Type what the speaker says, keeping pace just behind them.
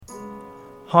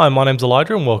Hi, my name's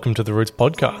Elijah and welcome to The Roots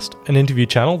Podcast, an interview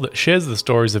channel that shares the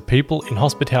stories of people in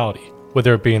hospitality,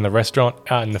 whether it be in the restaurant,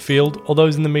 out in the field, or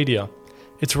those in the media.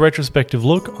 It's a retrospective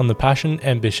look on the passion,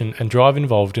 ambition, and drive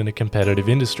involved in a competitive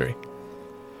industry.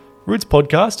 Roots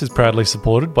Podcast is proudly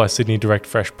supported by Sydney Direct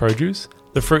Fresh Produce,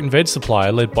 the fruit and veg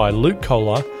supplier led by Luke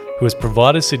Kohler, who has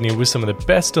provided Sydney with some of the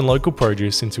best and local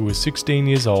produce since he was 16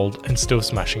 years old and still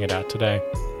smashing it out today.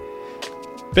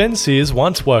 Ben Sears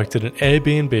once worked at an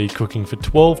Airbnb cooking for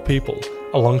 12 people,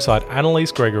 alongside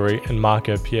Annalise Gregory and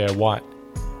Marco Pierre White.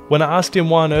 When I asked him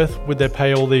why on earth would they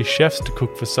pay all these chefs to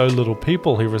cook for so little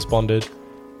people, he responded,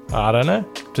 I don't know,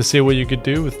 to see what you could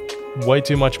do with way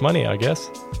too much money, I guess.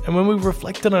 And when we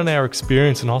reflected on our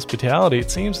experience in hospitality,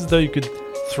 it seems as though you could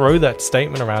throw that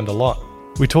statement around a lot.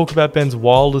 We talk about Ben's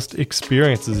wildest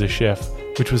experience as a chef,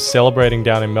 which was celebrating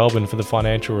down in Melbourne for the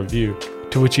Financial Review,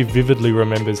 to which he vividly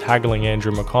remembers haggling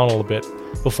Andrew McConnell a bit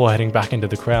before heading back into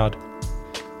the crowd.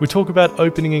 We talk about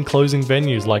opening and closing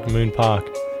venues like Moon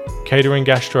Park, catering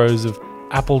gastros of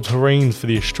apple terrines for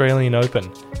the Australian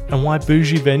Open, and why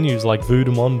bougie venues like Vue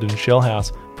de Monde and Shell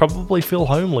House probably feel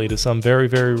homely to some very,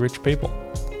 very rich people.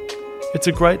 It's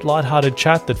a great light-hearted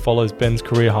chat that follows Ben's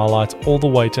career highlights all the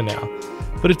way to now,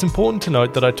 but it's important to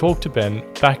note that I talked to Ben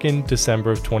back in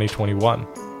December of 2021,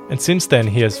 and since then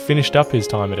he has finished up his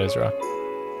time at Ezra.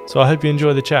 So I hope you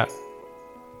enjoy the chat.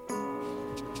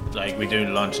 Like, we do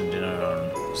lunch and dinner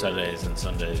on Saturdays and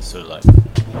Sundays, so like,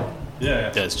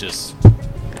 there's just,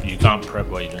 you can't prep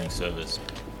while you're doing service.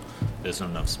 There's not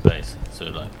enough space, so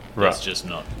like,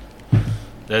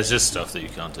 there's just stuff that you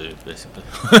can't do, basically.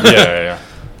 Yeah.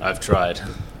 I've tried.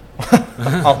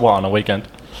 On a weekend?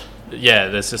 Yeah,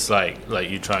 there's just like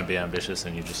you try and be ambitious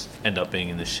and you just end up being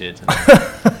in the shit.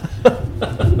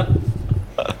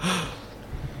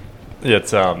 Yeah,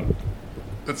 it's the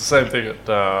same thing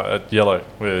at Yellow.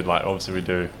 We like obviously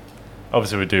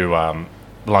we do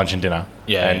lunch and dinner.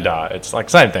 Yeah, and it's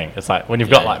like same thing. It's like when you've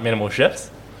got like minimal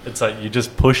chefs, it's like you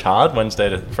just push hard Wednesday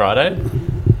to Friday,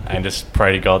 and just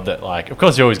pray to God that like of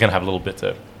course you're always gonna have a little bit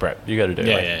to prep. You got to do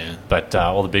it. But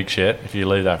all the big shit, if you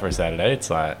leave that for a Saturday,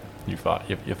 it's like you're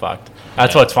fucked.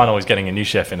 That's why it's fun always getting a new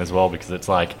chef in as well, because it's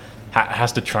like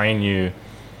has to train you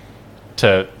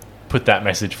to put that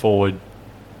message forward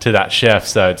to that chef.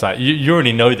 So it's like you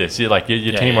already know this. You're like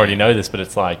your team already know this, but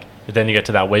it's like then you get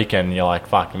to that weekend and you're like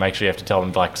fuck. You make sure you have to tell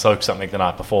them to like soak something the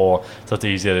night before so it's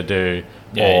easier to do,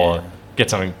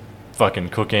 get something fucking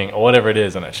cooking or whatever it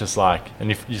is. And it's just like,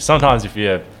 and if you're so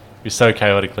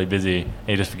chaotically busy and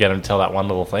you just forget them to tell that one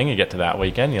little thing, you get to that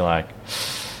weekend, you're like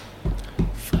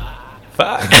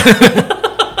fuck.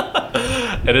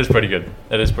 It is pretty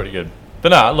good. But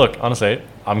no, look, honestly,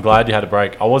 I'm glad you had a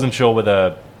break. I wasn't sure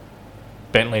whether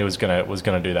Bentley was gonna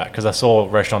do that, because I saw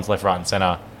restaurants left, right, and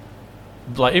centre,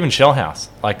 like even Shell House,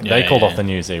 like they called off the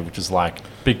New Year's Eve, which is like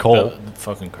big call.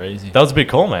 Fucking crazy. That was a big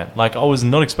call, man. Like I was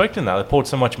not expecting that. They poured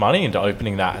so much money into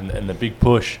opening that and the big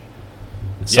push.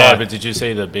 So, yeah, but did you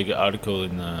see the big article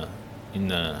in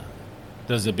the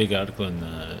there's a big article in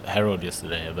the Herald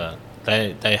yesterday about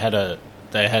they had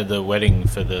the wedding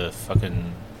for the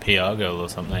fucking PR girl or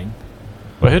something.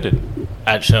 Well, who did?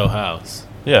 At Shell House.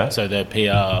 Yeah. So their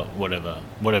PR,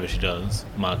 whatever she does,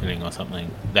 marketing or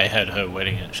something, they had her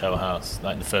wedding at Shell House,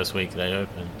 like the first week they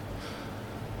opened.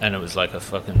 And it was like a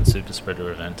fucking super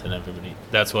spreader event, and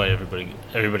that's why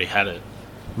everybody had it.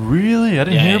 Really? I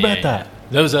didn't hear about that.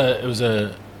 There was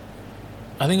I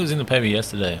think it was in the paper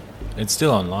yesterday. It's still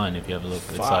online if you have a look.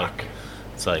 Fuck.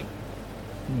 It's like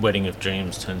Wedding of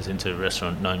Dreams turns into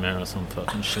Restaurant Nightmare or some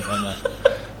fucking shit like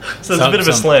that. So it's a bit of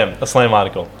a slam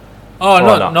article. Oh,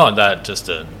 not that. Just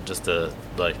a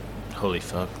like, holy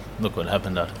fuck, look what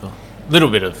happened article.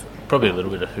 Probably a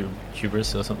little bit of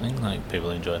hubris or something. Like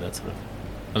people enjoy that sort of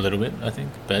a little bit, I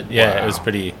think. But yeah, It was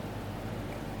pretty.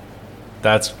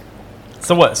 That's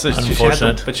so what? So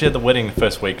unfortunate. she had the wedding the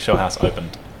first week Shell House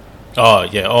opened. Oh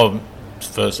yeah,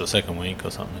 first or second week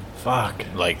or something. Fuck.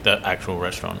 Like the actual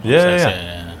restaurant.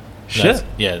 Yeah. Shit.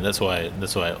 That's why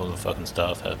all the fucking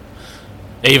staff have.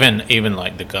 Even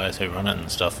like the guys who run it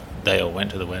and stuff, they all went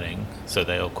to the wedding, so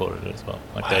they all caught it as well.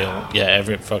 Like they all,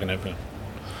 everyone.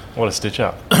 What a stitch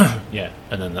up. Yeah,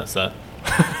 and then that's that.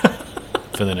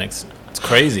 For the next, it's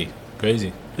crazy.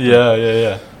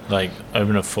 Yeah. Like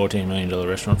open a $14 million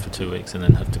restaurant for 2 weeks and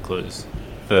then have to close.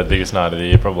 For the biggest night of the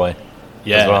year, probably.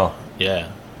 Yeah. As well.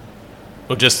 Yeah.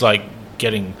 Or just like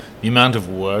getting the amount of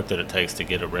work that it takes to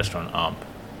get a restaurant up,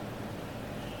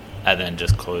 and then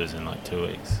just close in like 2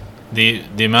 weeks.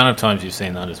 The amount of times you've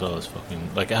seen that as well is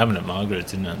fucking... Like, it happened at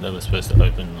Margaret's, didn't it? They were supposed to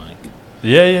open, like...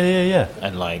 Yeah.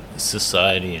 And, like,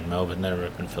 Society in Melbourne, they were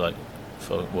open for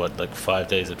 5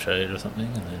 days of trade or something,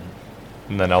 and then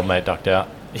And then old mate ducked out.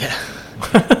 Yeah.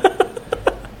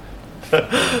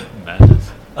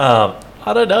 Madness.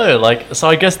 I don't know. Like, so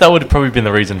I guess that would have probably been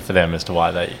the reason for them as to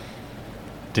why they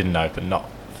didn't open. Not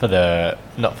for the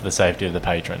safety of the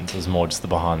patrons. It was more just the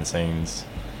behind the scenes.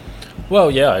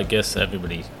 Well, yeah, I guess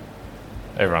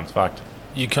Everyone's fucked.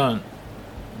 you can't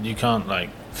like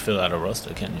fill out a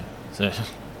roster, can you? So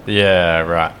Yeah,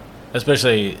 right.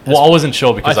 especially Well, I wasn't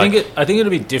sure because I think it'll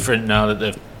be different now that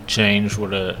they've changed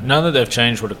what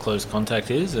a close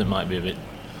contact is. It might be a bit.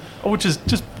 which is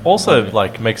just also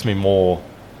like makes me more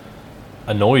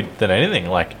annoyed than anything.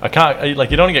 Like I can't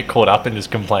like you don't want to get caught up in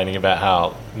just complaining about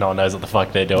how no one knows what the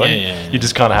fuck they're doing. Yeah. You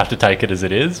just kind of have to take it as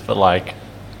it is. But like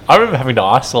I remember having to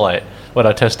isolate when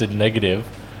I tested negative,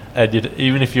 and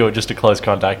even if you're just a close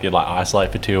contact, you'd like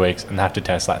isolate for 2 weeks and have to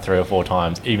test like 3 or 4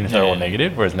 times, even if they're all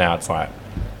negative. Whereas now it's like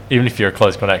even if you're a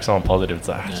close contact, someone positive, it's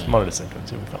like just monitor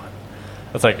symptoms, you'll be fine.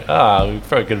 It's like, we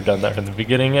probably could have done that from the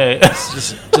beginning, eh?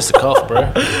 It's just a cough,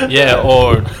 bro. Yeah,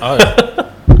 or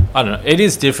I don't know. It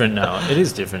is different now. It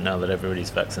is different now that everybody's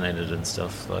vaccinated and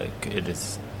stuff. Like it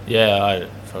is. Yeah,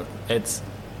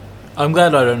 I'm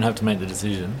glad I don't have to make the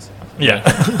decisions. Yeah.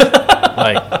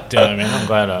 Like, do you know what I mean? I'm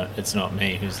glad it's not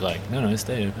me who's like, no,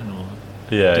 stay open or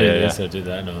do this or do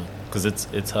that, or because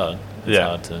it's hard. It's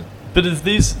hard to. But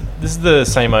this is the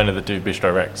same owner that do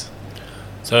Bistro Rex.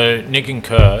 So Nick and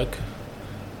Kirk,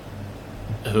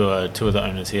 who are two of the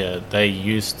owners here, they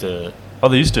used to. Oh,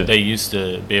 they used to. They used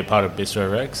to be a part of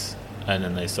Bistro Rex, and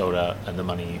then they sold out, and the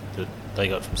money that they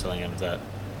got from selling out of that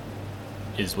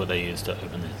is what they used to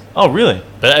open this. Oh, really?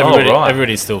 But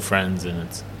everybody's still friends, and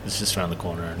it's just around the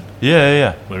corner. And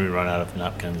yeah. when we run out of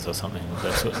napkins or something,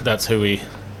 that's who we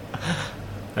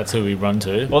run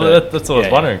to. Well, that's what I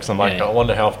was wondering, because I'm like, I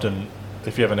wonder how often,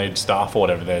 if you ever need staff or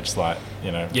whatever, they're just like,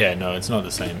 you know. Yeah, no, it's not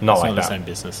the same. Not it's like not that. the same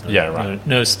business. No, Yeah, right.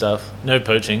 No stuff. No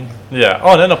poaching. Yeah.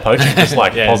 Oh, they're not poaching, just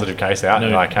like positive case out. No,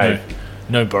 and like, hey.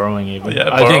 No borrowing even. Yeah,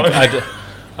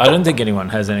 I don't think anyone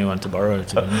has anyone to borrow,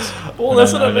 to be honest. Well,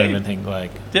 that's what I don't mean. even think like.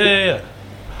 Yeah.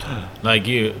 Like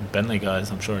you, Bentley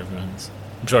guys, I'm sure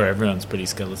everyone's pretty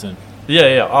skeleton.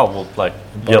 Yeah. Oh, well, like,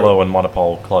 Yellow and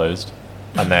Monopole closed,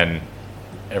 and then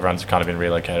everyone's kind of been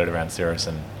relocated around Cirrus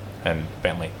and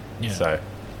Bentley. Yeah. So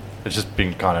it's just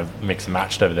been kind of mixed and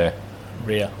matched over there.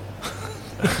 Rhea.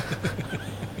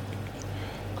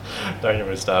 Don't get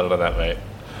me started on that, mate.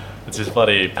 It's his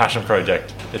bloody passion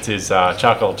project. It's his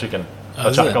charcoal chicken.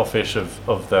 Charcoal fish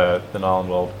of the Nyland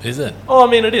world. Is it? Oh,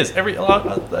 I mean, it is. Every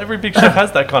big chef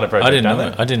has that kind of project. I didn't know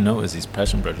that. I didn't know it was his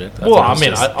passion project. Well, I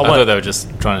thought they were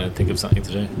just trying to think of something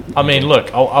to do. I mean,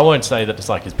 look, I won't say that it's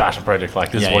like his passion project.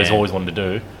 Like this is what he's always wanted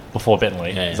to do before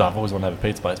Bentley. Because I've always wanted to have a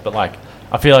pizza place. But like,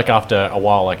 I feel like after a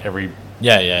while, like every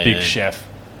big chef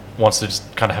wants to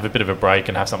just kind of have a bit of a break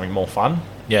and have something more fun.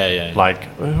 Yeah. Like,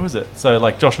 who is it? So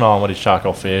like Josh Nyland wanted his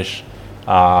charcoal fish.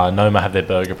 Noma have their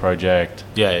burger project.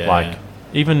 Yeah.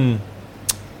 Even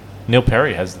Neil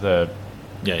Perry has the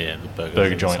the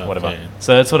burger joint, stuff, whatever. Yeah.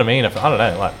 So that's what I mean. I don't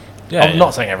know. Like, I'm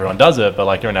not saying everyone does it, but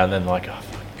like every now and then, like, oh,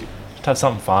 fuck, just have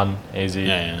something fun, easy,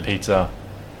 pizza,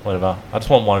 whatever. I just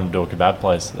want one to do a kebab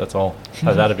place. That's all.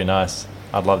 That'd be nice.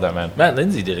 I'd love that, man. Matt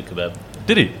Lindsay did a kebab.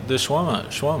 Did he? The shawarma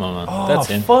man. Oh, that's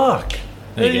him. Fuck.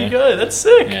 There you go. That's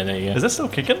sick. Yeah, there you go. Is that still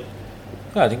kicking?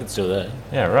 Oh, I think it's still there.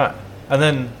 Yeah, right. And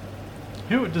then,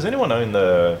 does anyone own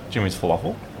the Jimmy's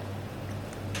Falafel?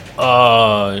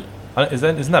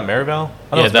 Isn't that Maribel?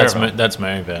 Yeah, that's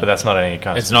Maribel. But that's not any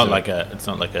kind of. It's not like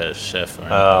a chef. Or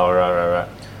anything. Oh, right.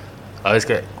 I always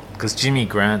get because Jimmy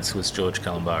Grant's was George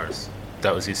Calombaris.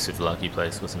 That was his souvlaki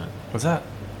place, wasn't it? Was that?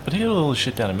 But he had a little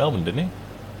shit down in Melbourne, didn't he?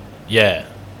 Yeah,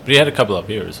 but he had a couple up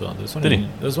here as well. There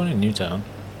was one in Newtown.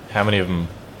 How many of them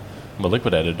were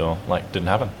liquidated or like didn't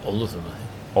happen? All of them, I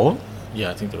think. All of them? Yeah,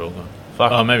 I think they're all gone.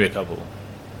 Fuck. Oh, maybe a couple.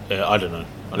 Yeah, I don't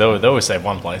know. They always save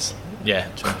one place. Yeah,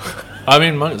 true. I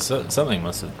mean, something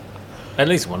must have. At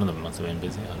least one of them must have been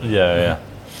busy. I don't know. Yeah.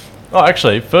 Oh,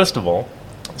 actually, first of all,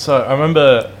 so I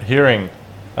remember hearing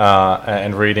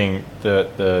and reading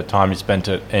the time you spent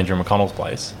at Andrew McConnell's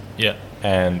place. Yeah.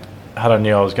 And had I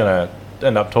knew I was going to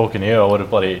end up talking to you, I would have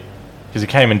because he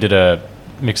came and did a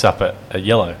mix up at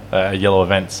Yellow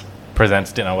Events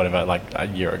Presents dinner, whatever, like a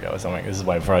year ago or something. This is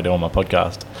way before I do all my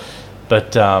podcast.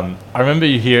 But I remember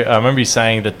you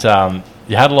saying that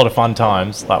you had a lot of fun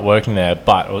times like working there,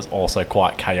 but it was also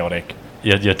quite chaotic.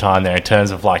 Your time there in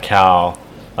terms of like how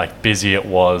like busy it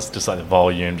was, just like the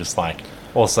volume, just like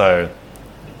also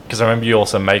because I remember you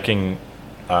also making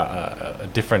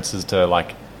differences to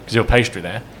like because you're pastry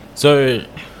there. So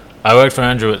I worked for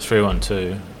Andrew at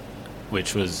 312,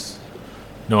 which was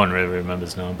no one really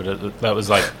remembers now, but that was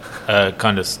like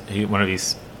kind of one of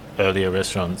his earlier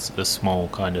restaurants, a small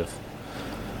kind of,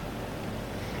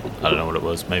 I don't know what it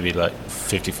was, maybe like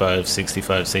 55,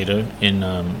 65 seater in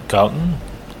Carlton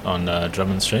on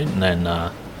Drummond Street, and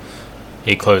then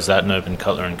he closed that and opened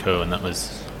Cutler and Co. And that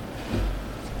was,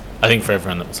 I think for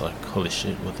everyone that was like, holy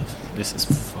shit, this is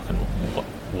fucking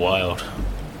wild.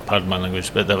 Pardon my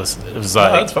language, but it was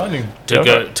like that's fine.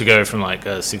 to go from like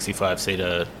a 65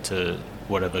 seater to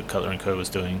whatever Cutler and Co. was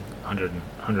doing,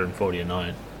 140 a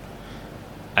night,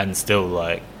 and still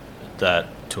like that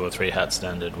 2 or 3 hat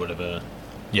standard, whatever.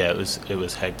 Yeah, it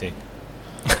was hectic.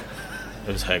 It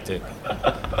was hectic.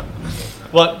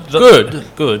 What?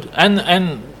 Good,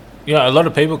 and yeah, a lot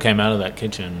of people came out of that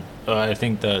kitchen. I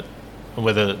think that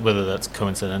whether that's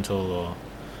coincidental or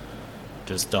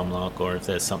just dumb luck, or if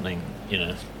there's something,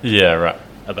 Yeah, right.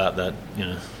 about that,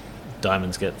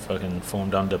 diamonds get fucking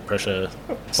formed under pressure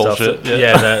Bullshit, stuff.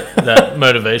 yeah. That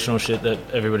motivational shit that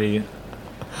everybody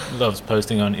loves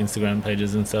posting on Instagram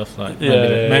pages and stuff. Like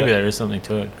maybe there is something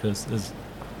to it, because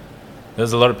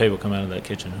there's a lot of people come out of that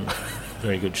kitchen who are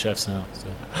very good chefs now. So.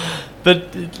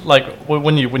 But like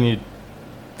when you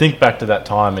think back to that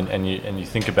time and you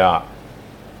think about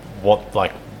what,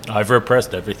 like, I've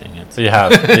repressed everything. you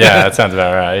have, yeah, that sounds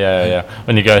about right. Yeah.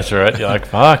 When you go through it, you're like,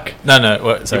 fuck. No.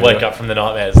 You wake up from the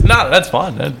nightmares. No, that's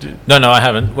fine. No, I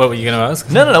haven't. What were you going to ask?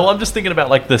 No. Well, I'm just thinking about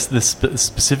like the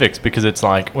specifics, because it's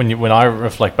like when I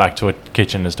reflect back to a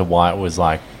kitchen as to why it was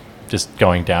like just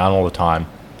going down all the time.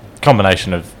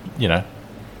 Combination of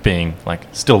being like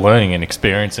still learning and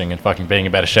experiencing and fucking being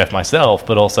a better chef myself,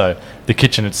 but also the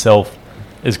kitchen itself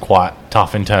is quite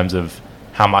tough in terms of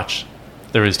how much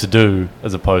there is to do,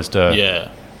 as opposed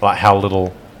to like how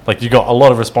little. Like, you got a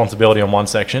lot of responsibility on one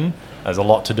section. There's a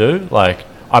lot to do. Like,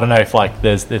 I don't know if like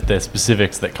there's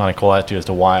specifics that kind of call out to you as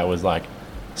to why it was like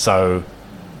so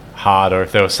hard, or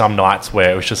if there were some nights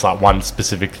where it was just like one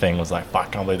specific thing was like,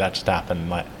 fuck, can't believe that just happened.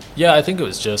 Like, yeah, I think it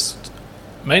was just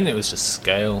mainly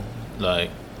scale. Like,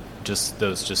 there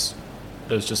was just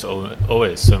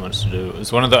always so much to do. It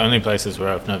was one of the only places where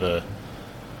I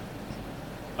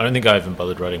don't think I even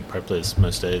bothered writing prep lists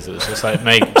most days. It was just like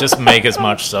make as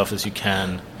much stuff as you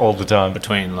can all the time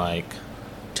between like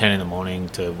 10 in the morning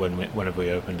to whenever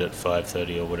we opened at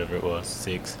 5:30 or whatever it was,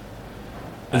 6.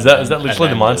 Is that literally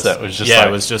the mindset? It was just it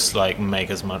was just like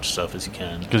make as much stuff as you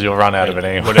can, because you'll run out of it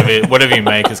anyway. Whatever you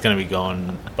make is going to be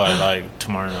gone by like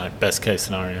tomorrow night. Best case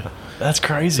scenario. That's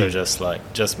crazy. So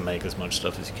just make as much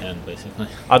stuff as you can, basically.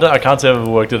 I can't say I've ever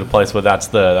worked at a place where that's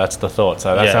the thought.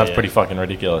 So that sounds pretty fucking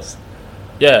ridiculous.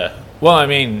 Yeah. Well, I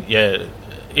mean, yeah.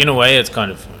 In a way, it's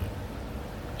kind of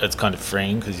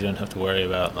freeing, because you don't have to worry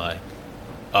about like,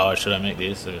 oh, should I make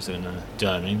this or should I? Do you know what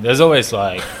I mean? There's always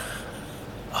like,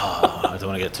 I don't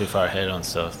want to get too far ahead on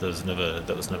stuff. That was never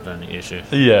an issue.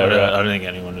 Yeah, right. I don't think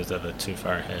anyone was ever too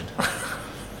far ahead.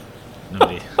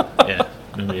 Nobody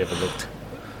ever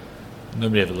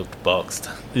looked boxed.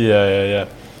 Yeah.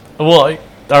 Well, I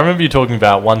remember you talking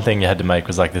about one thing you had to make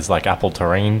was like this like apple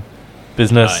terrine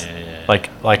business. Oh, yeah.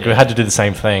 Like we had to do the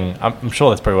same thing. I'm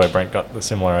sure that's probably where Brent got the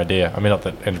similar idea. I mean, not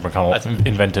that Andrew McConnell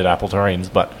invented apple terrines,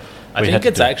 but I think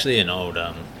it's actually an old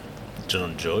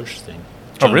John George thing.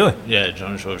 Oh, really? Yeah,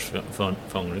 John George von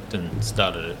Richten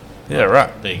started it. Yeah, right.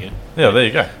 There you go. Yeah, there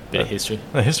you go. Bit of history.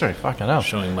 The history, fucking hell.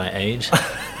 Showing my age.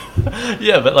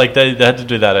 Yeah, but like they had to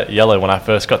do that at Yellow when I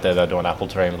first got there. They were doing apple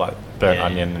terrine with like burnt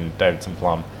onion and Davidson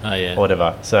plum. Oh, yeah. Or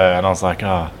whatever. So, and I was like,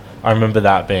 I remember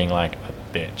that being like a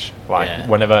bitch. Like,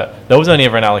 whenever that was only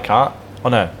ever an a la carte. Oh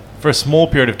no, for a small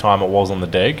period of time it was on the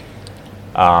DEG.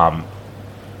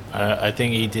 I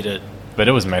think he did it, but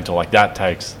it was mental. Like, that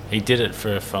takes. He did it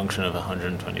for a function of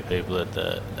 120 people at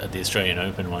the Australian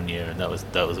Open one year, and that was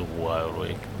a wild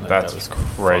week. Like, that was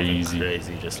crazy.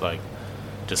 Crazy, just like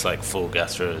full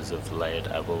gastros of layered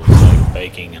apples, like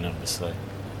baking, and I'm just like,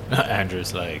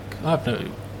 Andrew's like,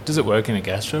 does it work in a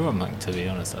gastro? I'm like, to be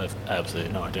honest, I've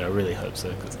absolutely no idea. I really hope so,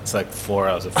 because it's like 4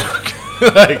 hours of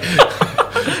food. Like,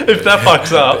 if that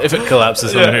fucks up, if it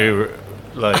collapses on you,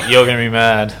 like, you're gonna be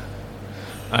mad.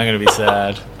 I'm gonna be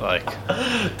sad. Like,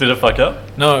 did it fuck up?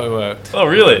 No, it worked. Oh,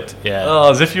 really? Yeah.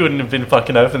 Oh, as if you wouldn't have been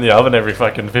fucking open the oven every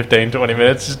fucking 15, 20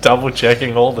 minutes, just double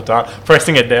checking all the time,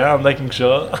 pressing it down, making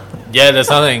sure. Yeah, there's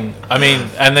nothing. I mean,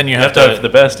 and then you have to hope for the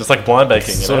best. It's like blind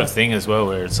baking, sort of thing as well,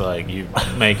 where it's like you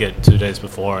make it 2 days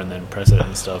before and then press it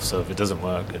and stuff. So if it doesn't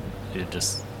work, it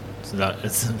just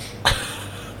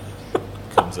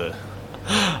becomes a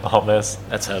hot mess.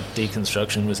 That's how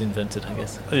deconstruction was invented, I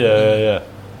guess. Yeah.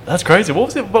 That's crazy.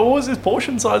 What was his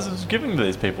portion size it was giving to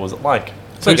these people? Was it like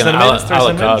it's like an a la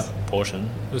carte portion?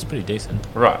 It was pretty decent.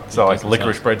 Right. So like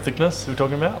licorice bread thickness we're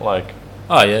talking about? Like,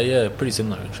 oh, yeah. Pretty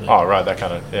similar, actually. Oh, right. That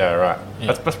kind of... Yeah, right.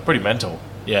 Yeah. That's pretty mental.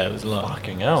 Yeah, it was a lot.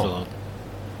 Fucking It was a hell. lot.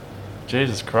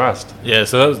 Jesus Christ. Yeah,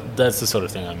 so that's the sort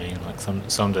of thing I mean. Like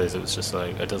some days it was just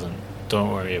like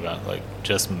don't worry about like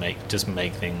just make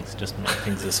things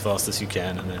as fast as you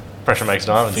can, and then Pressure makes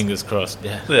diamonds. fingers crossed.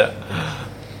 Yeah. Yeah.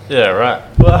 Yeah, right.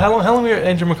 Well, how long were you at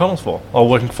Andrew McConnell's for? Or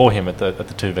working for him at the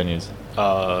two venues?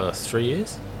 3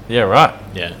 years. Yeah, right.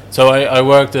 Yeah. So I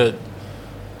worked at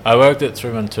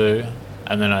 312,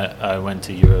 and then I went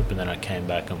to Europe, and then I came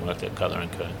back and worked at Cutler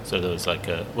and Co. So there was like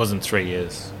it wasn't 3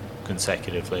 years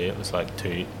consecutively. It was like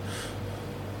 2.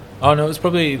 Oh no, it was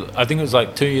probably, I think it was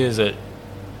like 2 years at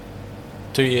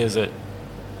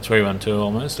 312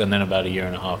 almost, and then about a year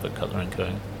and a half at Cutler and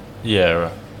Co. Yeah,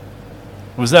 right.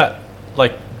 Was that,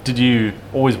 like, did you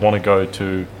always want to go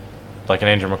to, like, an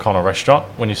Andrew McConnell restaurant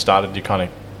when you started your kind of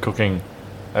cooking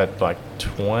at, like,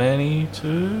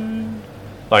 22?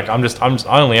 Like,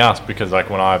 I only ask because, like,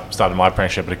 when I started my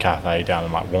apprenticeship at a cafe down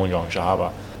in, like, Wollongong,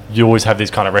 Shahaba, you always have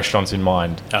these kind of restaurants in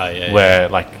mind where,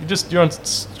 like, you're on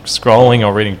scrolling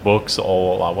or reading books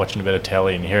or, like, watching a bit of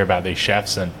telly and you hear about these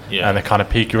chefs and they kind of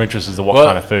pique your interest as to what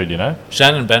kind of food, you know?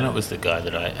 Shannon Bennett was the guy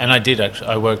that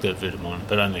I worked at Vidamon,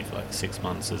 but only for like 6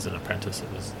 months as an apprentice.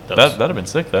 That'd have been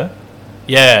sick, though.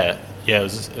 Yeah, it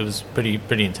was pretty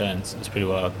intense. It was pretty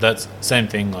wild. That's same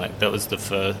thing. Like that was the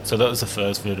first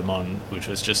Vidamon, which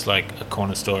was just like a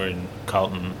corner store in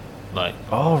Carlton. Like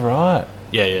Oh, right.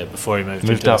 yeah, before he moved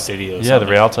into up. the city or Yeah, something.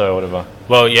 the Rialto or whatever.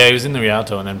 Well, yeah, he was in the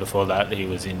Rialto, and then before that, he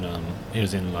was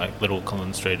in like Little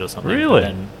Collins Street or something. Really?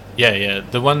 And then, yeah.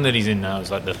 The one that he's in now is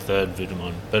like the third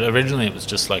Vidamon, but originally it was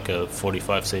just like a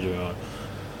 45-seater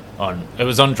it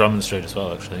was on Drummond Street as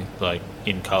well, actually, like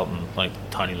in Carlton, like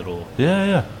tiny little,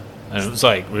 Yeah. and it was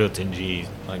like real dingy,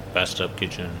 like bashed up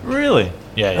kitchen. Really?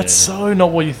 Yeah, That's so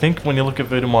not what you think when you look at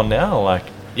Vidamon now. Like,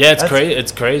 yeah, it's crazy.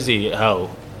 It's crazy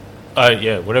how,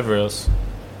 whatever else.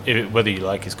 Whether you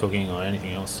like his cooking or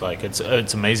anything else, like it's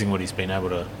amazing what he's been able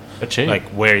to achieve. like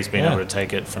where he's been able to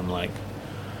take it from like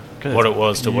what it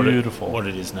was to what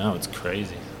it is now. It's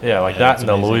crazy. Yeah, like that and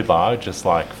the Louis bar, just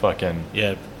like fucking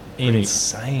pretty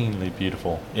insanely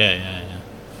beautiful. Yeah.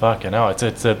 Fucking hell, it's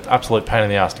an absolute pain in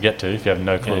the ass to get to if you have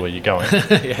no clue where you're going.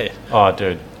 yeah. Oh,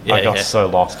 dude, I got so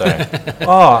lost.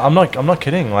 Oh, I'm not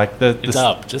kidding. Like it's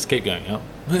up. Just keep going up.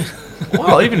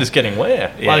 Well, even just getting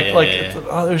where. It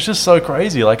was just so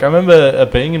crazy. Like, I remember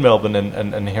being in Melbourne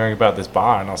and hearing about this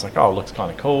bar, and I was like, oh, it looks kind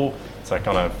of cool. It's like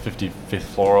on a 55th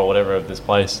floor or whatever of this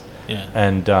place. Yeah.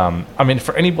 And, I mean,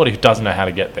 for anybody who doesn't know how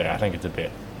to get there, I think it's a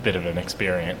bit of an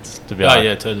experience to be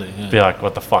totally. Yeah. Be like,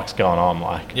 what the fuck's going on?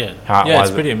 Like,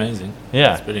 it's pretty amazing.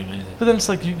 Yeah. It's pretty amazing. But then it's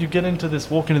like, you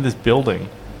walk into this building.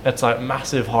 It's like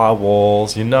massive high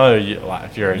walls.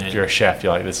 Like if you're a chef,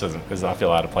 you're like, this I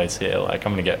feel out of place here. Like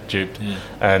I'm gonna get duped. Yeah.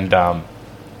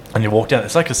 And you walk down.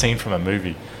 It's like a scene from a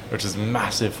movie, which is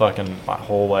massive fucking like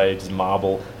hallway, just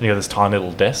marble. And you got this tiny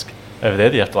little desk over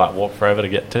there that you have to like walk forever to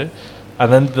get to.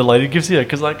 And then the lady gives you,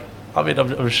 because like I mean, I'm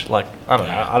like I don't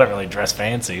know. I don't really dress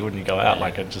fancy when you go out.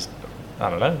 Like I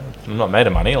don't know. I'm not made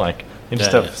of money. Like you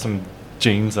just have some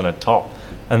jeans and a top.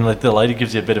 And like the lady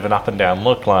gives you a bit of an up and down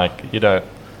look. Like you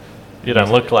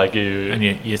don't look like you... And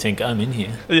you think, I'm in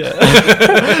here. Yeah.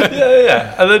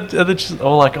 yeah. And then she's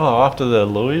all like, oh, after the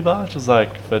Louis bar? She's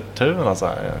like, for 2? And I was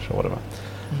like, yeah, sure, whatever.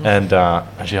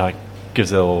 Mm-hmm. And she like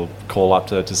gives a little call up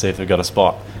to see if they've got a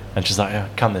spot. And she's like, yeah,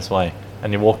 come this way.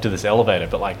 And you walk to this elevator.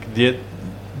 But like, they've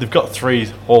got 3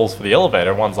 halls for the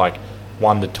elevator. One's like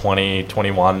 1 to 20,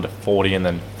 21 to 40, and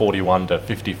then 41 to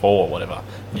 54 or whatever.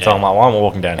 And so I'm like, well, I'm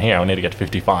walking down here. I need to get to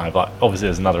 55. Like, obviously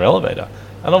there's another elevator.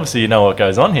 And obviously you know what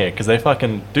goes on here, because they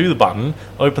fucking do the button,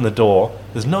 open the door,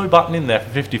 there's no button in there for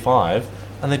 55,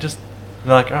 and they're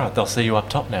like, alright, they'll see you up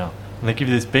top now. And they give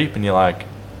you this beep, and you're like...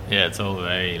 Yeah, it's all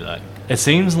very, like... It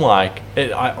seems like...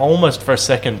 I almost for a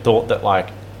second thought that, like,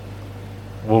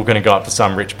 we're going to go up to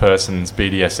some rich person's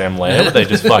BDSM lair, where they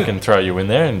just fucking throw you in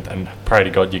there and pray to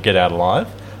God you get out alive.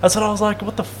 That's what I was like,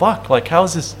 what the fuck? Like, how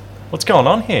is this... What's going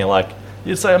on here? Like...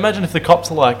 You'd say, imagine if the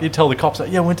cops are like, you'd tell the cops,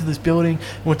 like, yeah, I went to this building,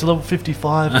 went to level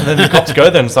 55, and then the cops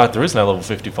go there and it's like, there is no level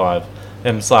 55.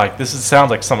 And it's like, sounds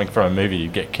like something from a movie, you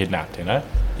get kidnapped, you know?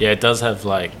 Yeah, it does have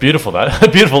like... Beautiful, though.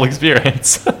 Beautiful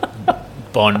experience.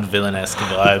 Bond villain-esque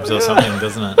vibes or something,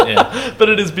 doesn't it? Yeah. But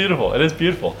it is beautiful.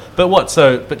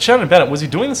 But Shannon Bennett, was he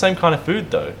doing the same kind of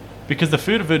food, though? Because the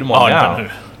food of Vidamon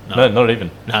now... No, not even.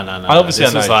 No. Obviously,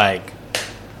 this is like...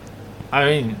 I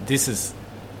mean, this is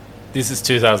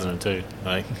 2002.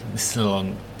 Like this is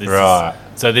long.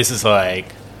 So this is like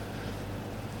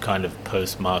kind of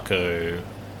post Marco,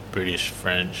 British,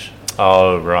 French.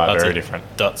 Oh right, very different.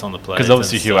 Dots on the plate. Because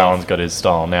obviously Hugh Allen's got his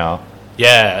style now.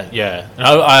 Yeah. And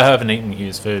I haven't eaten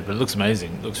Hughes food, but it looks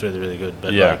amazing. It looks really, really good.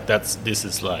 But Yeah. like this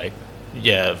is like,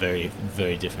 yeah, very,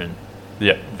 very different,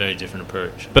 Yeah. very different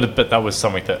approach. But that was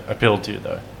something that appealed to you,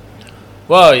 though.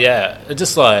 Well, yeah, it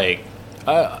just like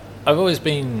I've always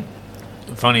been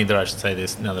funny that I should say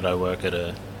this now that I work at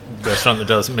a restaurant that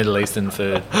does Middle Eastern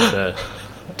food for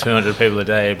 200 people a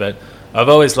day, but I've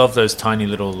always loved those tiny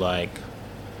little like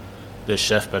the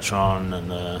chef patron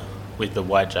and with the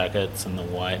white jackets and the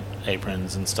white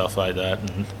aprons and stuff like that.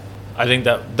 And I think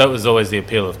that was always the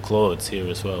appeal of Claude's here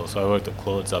as well. So I worked at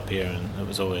Claude's up here, and it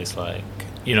was always like,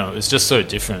 you know, it's just so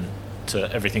different to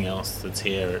everything else that's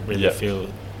here. It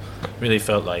really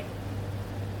felt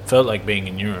like being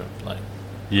in Europe, like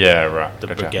Yeah, right. the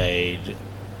Gotcha. brigade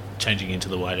changing into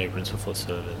the white aprons before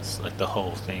service, like the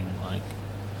whole thing. Like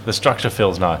The structure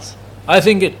feels nice. I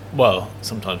think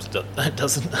sometimes it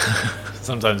doesn't.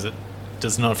 Sometimes it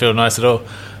does not feel nice at all.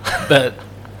 But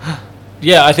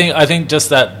yeah, I think just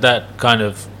that kind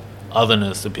of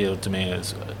otherness appealed to me,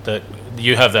 is that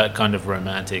you have that kind of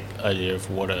romantic idea of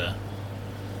what a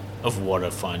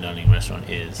fine dining restaurant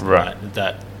is. Right.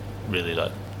 That really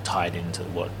like tied into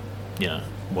what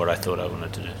I thought I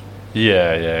wanted to do.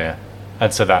 Yeah.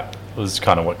 And so that was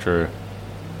kind of what drew.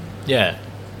 Yeah.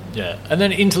 And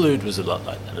then Interlude was a lot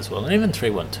like that as well. And even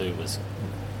 312 was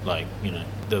like, you know,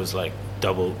 there was like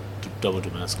double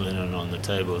damask linen on the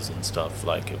tables and stuff.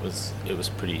 Like it was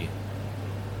pretty,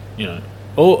 you know,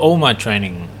 all my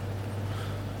training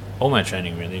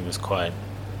really was quite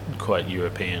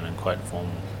European and quite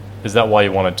formal. Is that why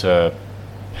you wanted to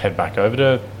head back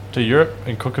over to Europe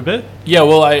and cook a bit? Yeah,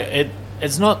 well,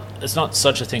 it's not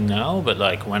such a thing now, but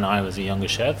like when I was a younger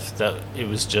chef, that it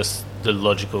was just the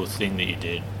logical thing that you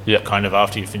did. Yeah. Kind of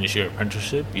after you finish your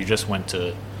apprenticeship, you went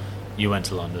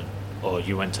to London, or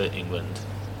you went to England.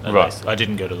 At Right. least. I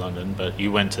didn't go to London, but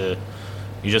you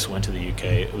just went to the UK.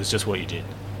 It was just what you did.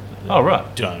 Oh, right.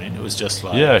 Do you know what I mean? It was just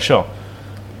like Yeah, sure.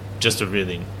 just a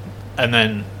really, and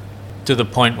then to the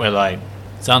point where like,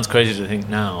 sounds crazy to think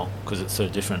now because it's so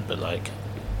different, but like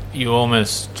you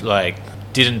almost like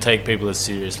didn't take people as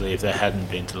seriously if they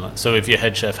hadn't been to London. So if your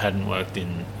head chef hadn't worked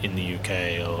in the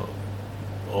UK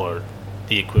or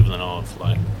the equivalent of,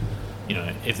 like, you know,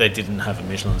 if they didn't have a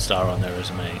Michelin star on their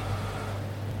resume,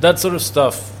 that sort of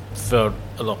stuff felt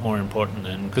a lot more important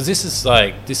then, because this is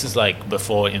like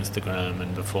before Instagram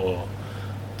and before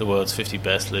the world's 50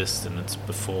 best list, and it's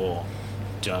before,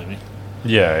 do you know what I mean?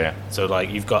 Yeah. So like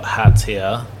you've got hats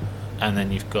here, and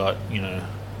then you've got, you know,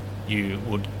 you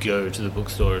would go to the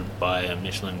bookstore and buy a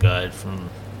Michelin guide from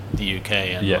the UK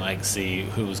and like see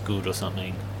who was good or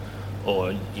something,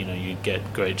 or, you know, you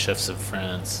get Great Chefs of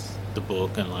France, the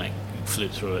book, and like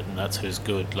flip through it and that's who's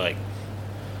good. Like,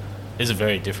 it's a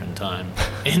very different time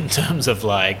in terms of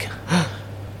like,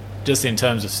 just in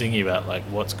terms of thinking about like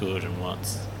what's good and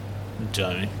what's, do you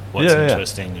know what I mean? What's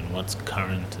interesting and what's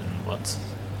current and what's.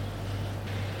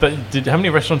 But how many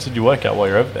restaurants did you work at while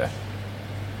you were over there?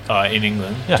 In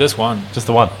England, Yeah. just one. Just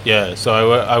the one. Yeah,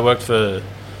 so I worked for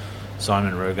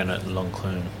Simon Rogan at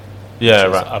Longcloom. Yeah,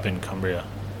 which is right. up in Cumbria,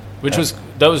 which was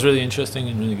really interesting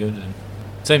and really good. And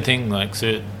same thing, like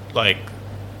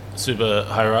super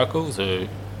hierarchical. So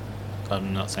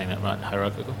I'm not saying that right,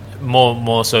 hierarchical.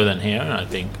 More so than here. And I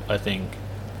think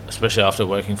especially after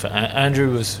working for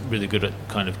Andrew was really good at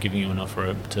kind of giving you enough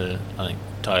rope to, I think,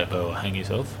 tie a bow or hang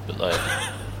yourself. But like.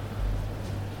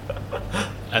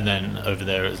 And then over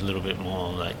there it's a little bit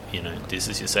more like, you know, this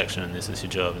is your section and this is your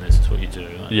job and this is what you do.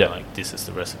 Like this is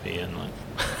the recipe and like,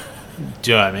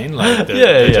 do you know what I mean? Like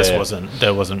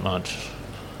there wasn't much.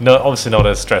 No, obviously not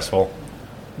as stressful.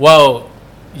 Well,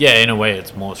 yeah, in a way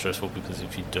it's more stressful because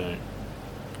if you don't,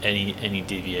 any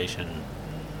deviation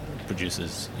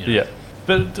produces, you know. Yeah,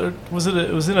 but it was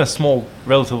in a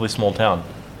relatively small town.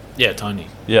 Yeah, tiny.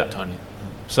 Yeah, tiny.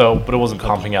 So, but it wasn't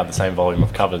pumping out the same volume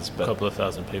of covers. A But couple of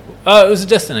thousand people. It was a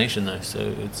destination though, so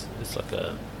it's like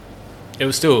a. It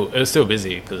was still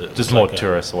busy because it just was more like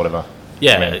tourists or whatever.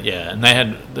 Yeah, I mean. yeah,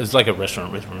 and there's like a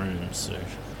restaurant with rooms. So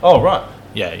Oh, right.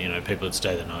 yeah, you know, people would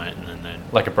stay the night and then they'd.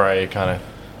 Like a Bray kind of.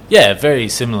 Yeah, very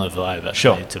similar vibe actually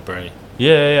Sure. to Bray.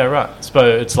 Yeah, right. So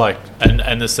it's like.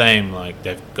 And the same, like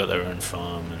they've got their own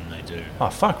farm and they do Oh,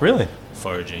 fuck, really?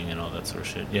 foraging and all that sort of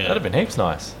shit. Yeah, That'd have been heaps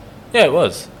nice. Yeah, it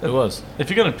was. It was. If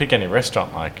you're going to pick any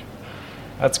restaurant, like,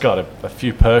 that's got a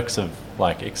few perks of,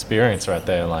 like, experience right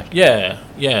there. Like, Yeah,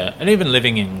 and even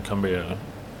living in Cumbria,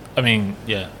 I mean,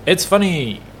 yeah, it's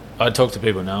funny. I talk to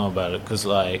people now about it because,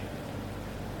 like,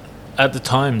 at the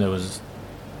time there was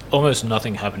almost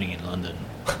nothing happening in London,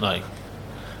 like,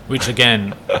 which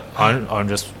again, I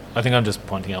think I'm just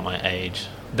pointing out my age.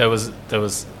 There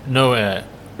was nowhere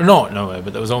Not nowhere,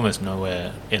 but there was almost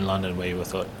nowhere in London where you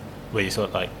thought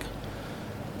like,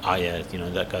 oh yeah, you know,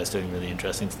 that guy's doing really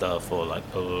interesting stuff, or like,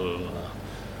 oh,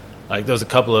 like there was a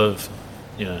couple of,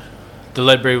 you know, the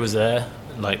Ledbury was there,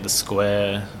 like the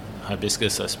Square,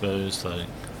 Hibiscus, I suppose, like,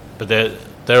 but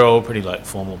they're all pretty like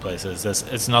formal places.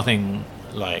 It's nothing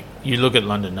like, you look at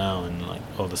London now and like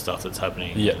all the stuff that's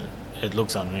happening. Yeah, it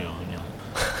looks unreal. And you're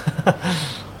like,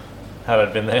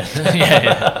 haven't been there.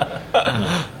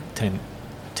 yeah.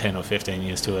 10 or 15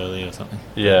 years too early or something.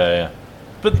 Yeah.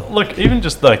 But look, even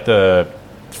just like the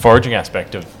foraging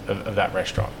aspect of that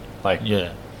restaurant, like,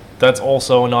 yeah, that's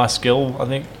also a nice skill, I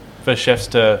think, for chefs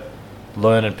to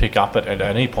learn and pick up at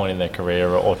any point in their career,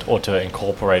 or to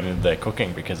incorporate into their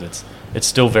cooking, because it's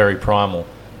still very primal.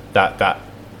 That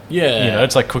yeah, you know,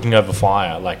 it's like cooking over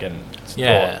fire, like, and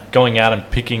yeah, or going out and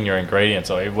picking your ingredients,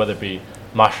 or whether it be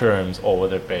mushrooms or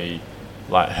whether it be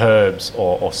like herbs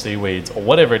or seaweeds or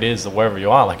whatever it is, or wherever you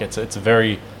are, like, it's a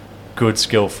very good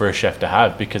skill for a chef to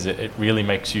have, because it really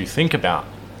makes you think about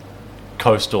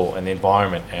coastal and the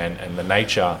environment and the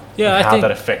nature, and how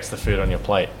that affects the food on your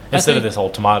plate, instead of this whole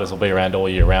tomatoes will be around all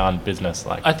year round business.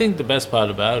 Like, I think the best part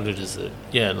about it is that,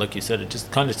 yeah, like you said, it just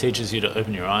kind of teaches you to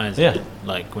open your eyes,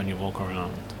 like when you walk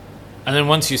around, and then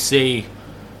once you see,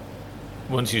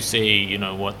 you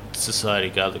know, what society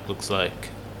garlic looks like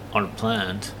on a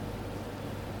plant,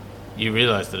 you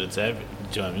realise that it's everywhere.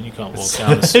 Do you know what I mean? You can't walk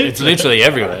down the street. It's literally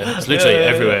everywhere. It's literally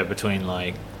everywhere between,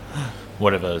 like,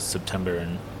 whatever, September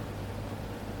and,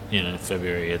 you know,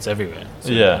 February. It's everywhere.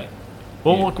 So, like,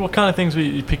 well, what kind of things were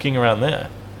you picking around there?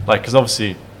 Like, because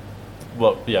obviously,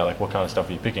 well, yeah, like, what kind of stuff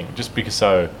are you picking? Just because,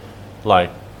 so,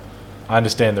 like, I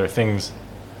understand there are things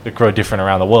that grow different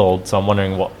around the world, so I'm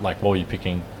wondering what were you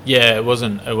picking? Yeah, it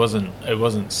wasn't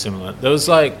similar. There was,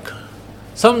 like,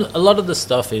 a lot of the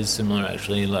stuff is similar,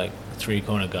 actually, like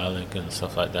three-corner garlic and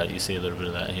stuff like that. You see a little bit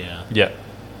of that here. Yeah.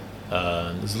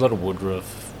 There's a lot of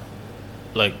woodruff.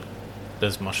 Like,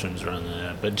 there's mushrooms around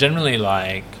there. But generally,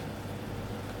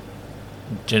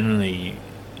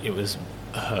 it was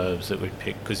herbs that we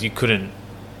picked, because you couldn't,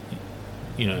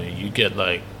 you know, you get,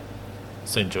 like,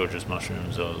 St. George's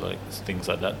mushrooms or, like, things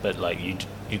like that. But, like, you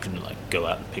can, like, go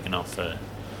out and pick enough for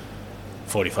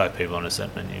 45 people on a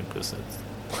set menu, because it's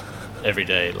every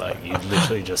day, like, you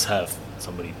literally just have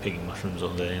somebody picking mushrooms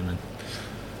all day, and then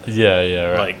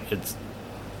right, like, it's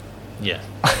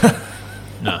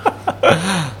no.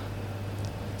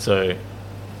 So,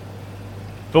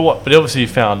 but obviously you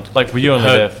found, like, were you only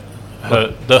there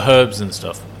the herbs and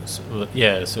stuff? So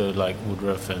like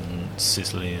woodruff and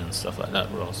Sicily and stuff like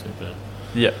that were all super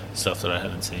stuff that I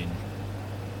haven't seen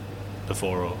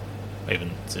before or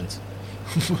even since.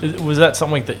 Was that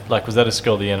something that, like, was that a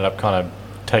skill that you ended up kind of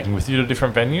taking with you to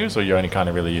different venues, or you only kind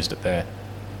of really used it there?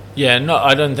 Yeah, no,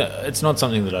 I don't. It's not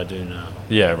something that I do now.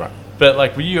 Yeah, right. But,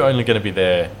 like, were you only going to be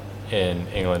there in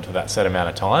England for that set amount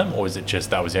of time, or is it just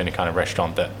that was the only kind of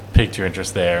restaurant that piqued your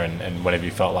interest there, and whenever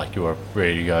you felt like you were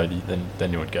ready to go,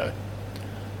 then you would go?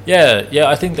 Yeah.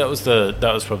 I think that was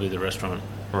probably the restaurant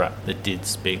that did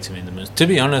speak to me the most. To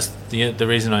be honest, the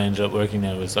reason I ended up working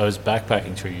there was I was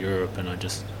backpacking through Europe, and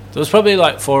there was probably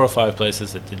like 4 or 5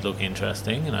 places that did look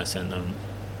interesting, and I sent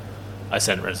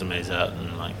resumes out,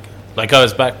 and like I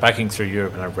was backpacking through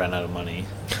Europe and I ran out of money.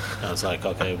 And I was like,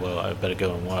 okay, well, I better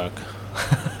go and work.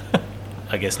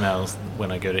 I guess now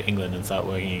when I go to England and start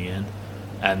working again,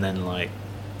 and then, like,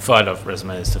 fired off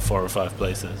resumes to 4 or 5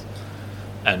 places,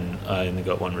 and I only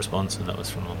got one response, and that was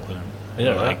from Montclair.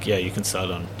 Yeah, like, yeah, you can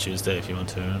start on Tuesday if you want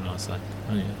to. And I was like,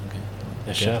 oh yeah, okay.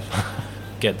 Yeah, chef.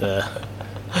 Get the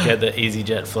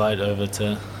EasyJet flight over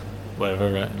to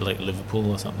wherever, like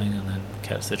Liverpool or something, and then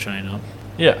catch the train up.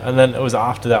 Yeah, and then it was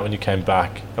after that when you came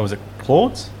back, and was it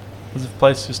Claude's? Was the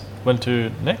place just went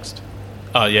to next?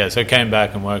 Oh yeah, so I came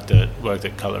back and worked at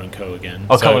Cutler & Co again.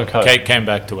 Oh, Cutler & Co. Came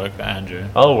back to work for Andrew.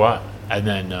 Oh, right. And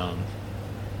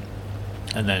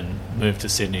then moved to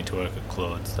Sydney to work at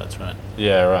Claude's. That's right.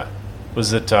 Yeah, right.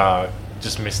 Was it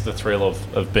just missed the thrill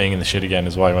of being in the shit again?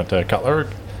 Is why you went to Cutler?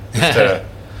 To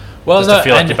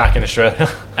feel like you're back in Australia.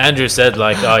 Andrew said,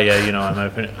 like, oh yeah, you know,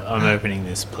 I'm opening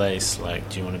this place. Like,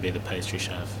 do you want to be the pastry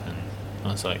chef? And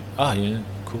I was like, oh yeah,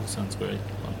 cool, sounds great.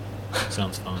 Like,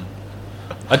 sounds fun.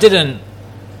 I didn't.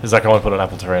 He's like, I want to put an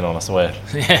apple terrine on, I swear.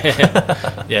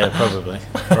 Yeah, probably.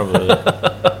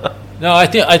 No, I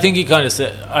think he kind of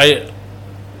said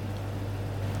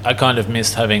I kind of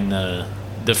missed having the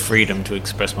freedom to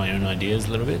express my own ideas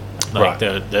a little bit. Like,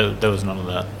 there was none of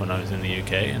that when I was in the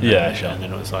UK. And sure. And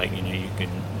then it was like, you know, you can,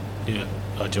 do you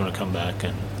want to come back,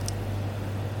 and,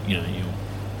 you know, you'll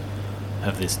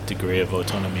have this degree of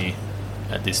autonomy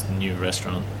at this new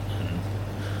restaurant,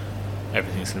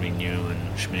 everything's going to be new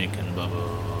and schmick and blah, blah,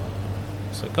 blah.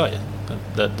 It's like, oh yeah,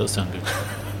 that does sound good.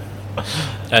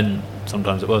 And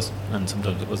sometimes it was, and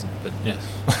sometimes it wasn't, but yeah.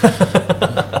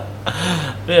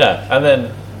 Yeah, and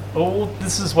then, well,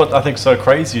 this is what I think so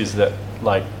crazy is that,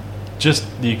 like, just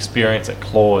the experience at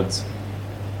Claude's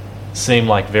seemed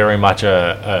like very much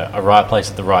a right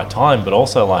place at the right time, but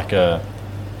also like it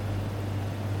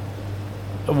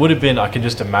would have been, I can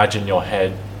just imagine your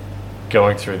head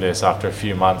going through this after a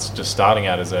few months, just starting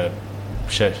out as a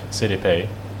chef CDP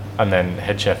and then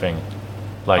head chefing.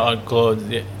 Like, oh,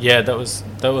 Claude, yeah, that was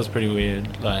pretty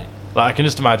weird. Like I can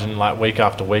just imagine like week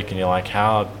after week, and you're like,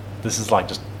 how this is like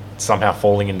just somehow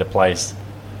falling into place,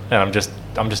 and I'm just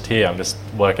here, I'm just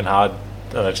working hard,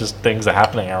 and it's just things are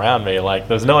happening around me. Like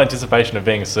there's no anticipation of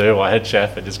being a sous or head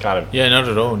chef. It just kind of not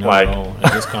at all. Not at all.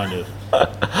 It just kind of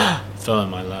fell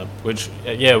in my lap, which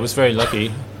it was very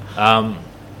lucky.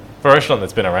 For a restaurant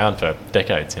that's been around for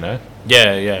decades, you know.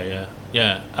 Yeah.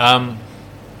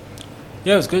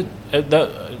 It was good. It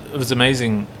was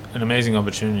amazing, an amazing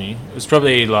opportunity. It was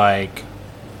probably like,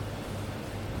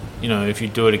 if you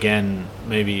do it again,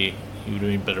 maybe you would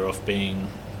be better off being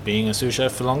a sous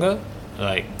chef for longer.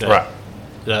 Like that, right.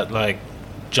 That like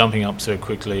jumping up so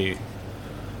quickly,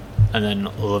 and then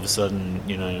all of a sudden,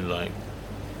 like,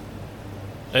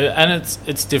 and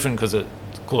it's different because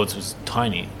Claude's was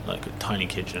tiny, like a tiny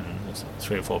kitchen. It's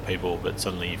 3 or 4 people, but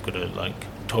suddenly you've got to like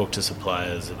talk to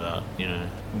suppliers about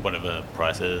whatever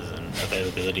prices and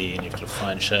availability, and you've got to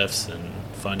find chefs and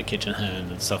find a kitchen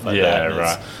hand and stuff like that. Yeah,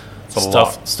 right.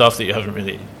 Stuff that you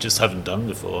haven't done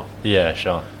before. Yeah,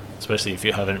 sure. Especially if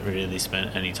you haven't really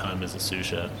spent any time as a sous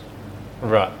chef.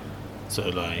 Right. So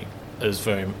like it was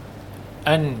very,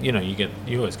 and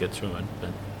you always get through it,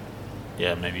 but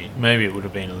yeah, maybe it would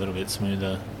have been a little bit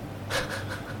smoother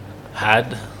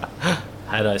had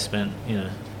I spent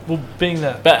Well, being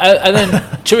that, but and then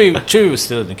Chewy was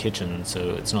still in the kitchen,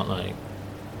 so it's not like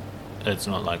I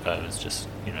was just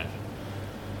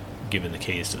given the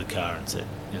keys to the car and said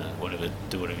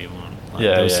do whatever you want. Like,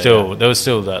 there was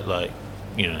still that like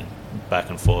back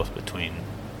and forth between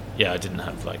I didn't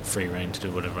have like free reign to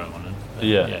do whatever I wanted.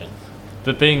 But,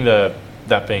 but being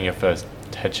being your first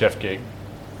head chef gig,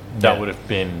 that would have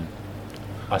been,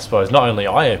 I suppose, not only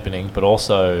eye opening but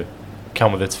also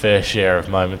come with its fair share of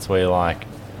moments where you're like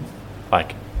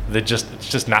it's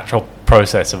just natural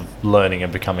process of learning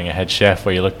and becoming a head chef,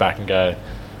 where you look back and go,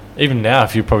 even now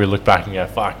if you probably look back and go,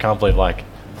 fuck, I can't believe like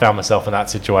found myself in that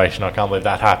situation, I can't believe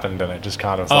that happened, and it just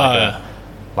kind of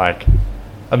like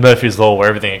a Murphy's Law where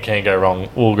everything that can go wrong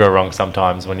will go wrong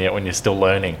sometimes when you're still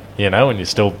learning, when you're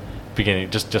still beginning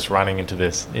just running into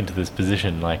this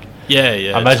position. Like I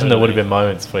imagine totally. There would have been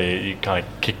moments where you kind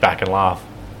of kick back and laugh.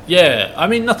 Yeah, I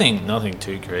mean nothing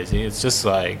too crazy. It's just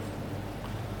like,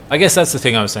 I guess that's the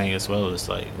thing I was saying as well, is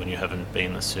like when you haven't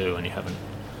been the sous and you haven't,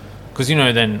 because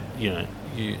then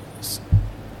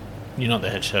you're not the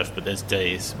head chef, but there's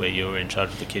days where you're in charge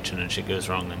of the kitchen and shit goes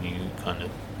wrong, and you kind of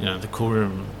the cool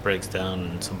room breaks down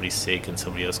and somebody's sick and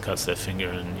somebody else cuts their finger,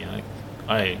 and you're like,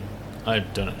 I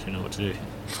don't actually know what to do.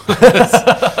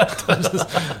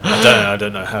 I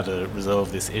don't know how to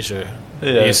resolve this issue.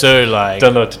 Yeah. You're so like,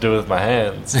 don't know what to do with my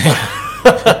hands.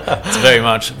 It's very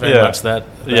much that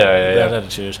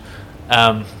attitude.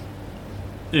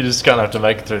 You just kind of have to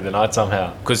make it through the night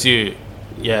somehow. Because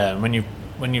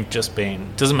when you've just been,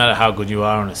 it doesn't matter how good you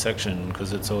are on a section,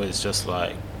 because it's always just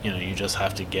like, you just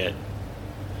have to get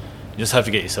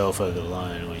yourself over the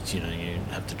line, which you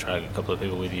have to drag a couple of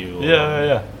people with you,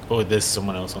 or there's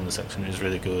someone else on the section who's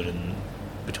really good, and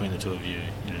between the two of you,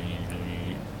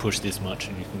 you push this much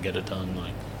and you can get it done.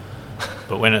 Like,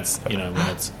 but when it's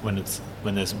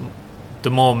when there's the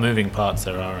more moving parts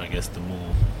there are, I guess, the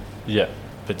more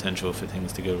potential for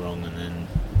things to go wrong, and then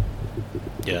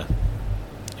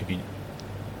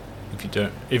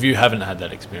if you haven't had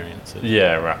that experience,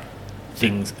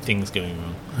 things going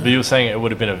wrong. But you were saying it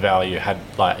would have been a value had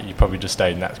you probably just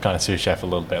stayed in that kind of sous chef a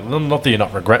little bit. Not that you're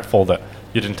not regretful that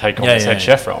you didn't take on this head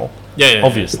chef role.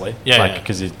 Obviously,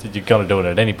 because you're going to do it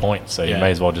at any point, so you may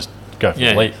as well just go for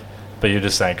the leap. But you're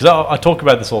just saying, because I talk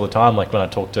about this all the time, like when I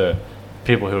talk to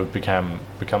people who have become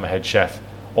a head chef,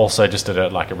 also just at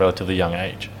a relatively young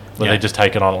age, where they just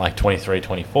take it on at like 23,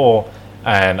 24,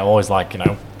 and I'm always like,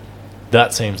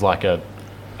 that seems like a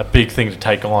big thing to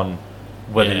take on,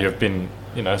 whether you've been,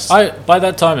 by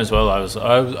that time as well, I was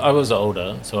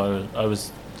older, so I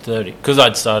was 30, because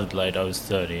I'd started late. I was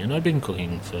 30, and I'd been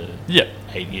cooking for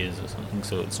 8 years or something.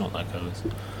 So it's not like I was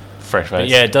fresh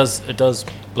faced. Yeah, it does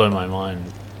blow my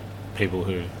mind. People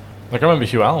who, like, I remember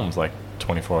Hugh Allen's like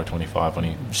 24 or 25 when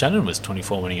he. Shannon was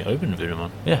 24 when he opened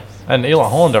Vudimont. Yeah, and Eli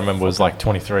Holland I remember was like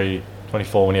 23,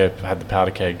 24 when he had the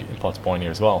powder keg in Potts Point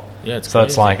here as well. Yeah, it's so crazy.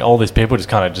 it's like all these people just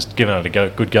kind of just giving it a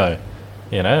good go,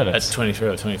 you know. And That's 23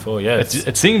 or 24. Yeah,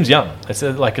 it seems young. It's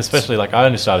like, especially like I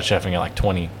only started chefing at like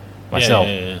 20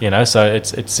 myself, you know. So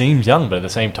it seems young, but at the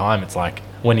same time, it's like,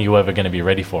 when are you ever going to be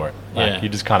ready for it? Like, you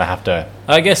just kind of have to.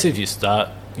 I guess if you start,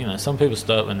 you know, some people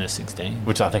start when they're 16,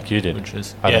 which I think you did. Which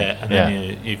is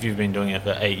then if you've been doing it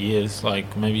for 8 years,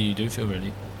 like maybe you do feel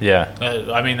ready. Yeah.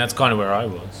 I mean, that's kind of where I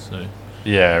was. So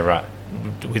yeah, right.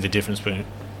 With the difference between,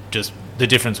 just the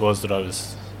difference was that I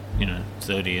was, you know,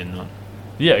 30 and not.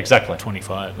 Yeah, exactly.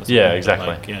 25. Or something. Yeah, exactly.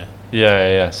 Like,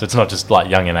 yeah. So it's not just like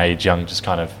young in age, young just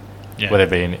kind of, whether it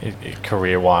be in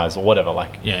career wise or whatever.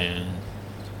 Like. Yeah.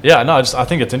 No, I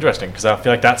think it's interesting because I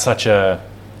feel like that's such a.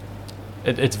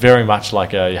 It's very much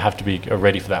like you have to be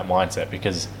ready for that mindset,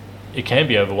 because it can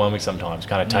be overwhelming sometimes,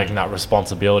 kind of taking that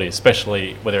responsibility,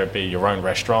 especially whether it be your own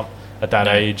restaurant at that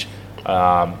age,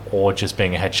 or just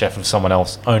being a head chef of someone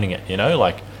else owning it, you know,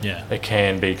 like it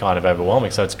can be kind of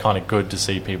overwhelming. So it's kind of good to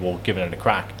see people giving it a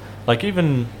crack. Like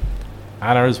even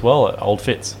Anna as well at Old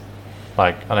Fitz.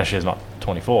 Like, I know she's not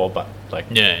 24, but like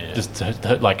just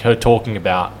like her talking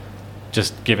about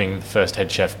just giving the first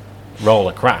head chef role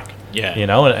a crack. Yeah, you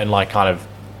know, and like kind of,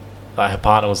 like her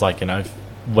partner was like, you know,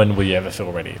 when will you ever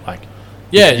feel ready? Like,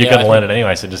 you're going to learn it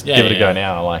anyway, so just give it a go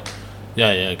now. Like,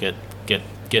 get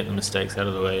the mistakes out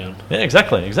of the way. Yeah,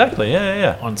 exactly.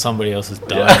 Yeah. On somebody else's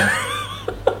dime.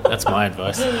 That's my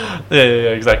advice. Yeah,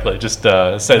 exactly. Just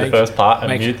say the first part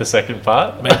and mute the second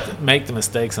part. Make the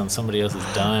mistakes on somebody else's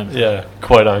dime. Yeah,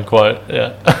 quote unquote.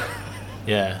 Yeah.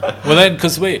 Yeah. Well, then,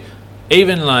 because when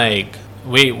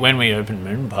we opened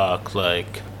Moon Park,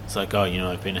 like. It's like, oh, you know,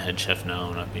 I've been a head chef now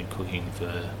and I've been cooking for,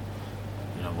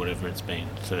 you know, whatever it's been,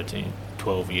 13,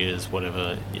 12 years,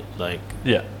 whatever, like,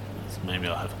 maybe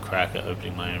I'll have a crack at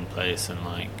opening my own place, and,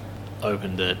 like,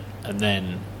 opened it, and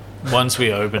then once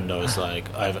we opened, I was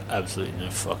like, I have absolutely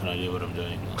no fucking idea what I'm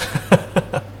doing.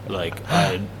 Like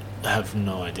I have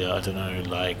no idea, I don't know,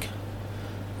 like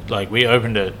we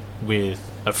opened it with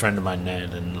a friend of mine,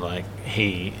 Ned, and, like,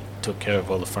 he took care of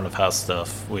all the front of house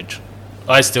stuff, which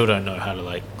I still don't know how to,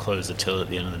 like, close the till at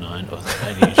the end of the night or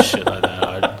any shit like that.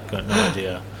 I've got no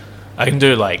idea. I can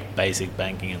do, like, basic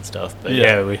banking and stuff, but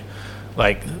we,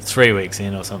 like, 3 weeks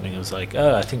in or something, it was like,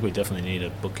 oh, I think we definitely need a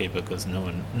bookkeeper because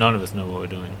none of us know what we're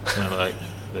doing. So, like,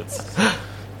 let's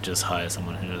just hire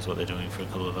someone who knows what they're doing for a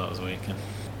couple of hours a week.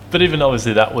 But even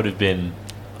obviously that would have been,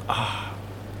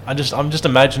 I'm just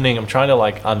imagining, I'm trying to,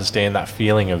 like, understand that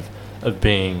feeling of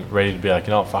being ready to be like,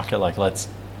 you know, fuck it, like, let's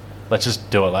just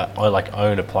do it. Like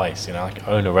own a place, you know, like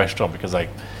own a restaurant, because like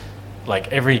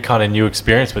every kind of new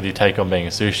experience, whether you take on being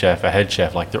a sous chef, a head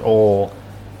chef, like they're all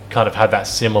kind of had that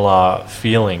similar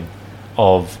feeling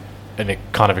of a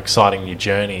kind of exciting new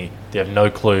journey. You have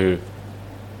no clue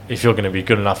if you're going to be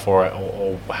good enough for it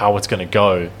or how it's going to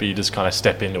go, but you just kind of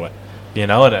step into it, you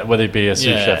know. And whether it be a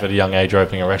sous chef at a young age or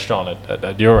opening a restaurant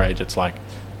at your age, it's like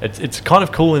it's kind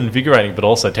of cool and invigorating, but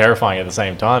also terrifying at the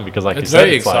same time, because like it's you said,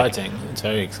 very exciting. It's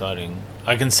very exciting.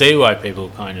 I can see why people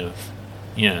kind of,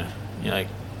 you know, you're like,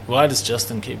 why does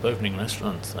Justin keep opening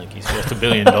restaurants? Like, he's worth $1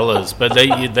 billion, but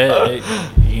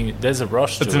there's a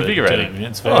rush to it. It's invigorating.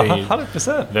 It's very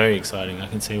 100%. Very exciting. I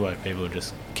can see why people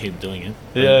just keep doing it.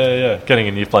 Yeah. Getting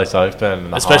a new place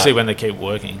open, especially when they keep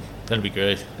working. That'd be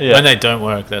great. Yeah. When they don't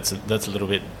work, that's a little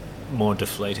bit more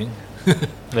deflating.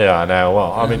 Yeah, I know.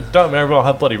 Well, I mean, don't everyone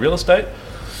have bloody real estate?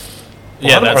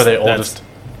 Well, or are they all just?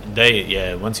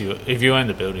 Once if you own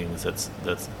the buildings, that's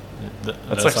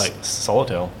like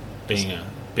Solitaire.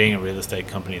 Being a real estate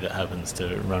company that happens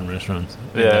to run restaurants.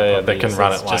 They can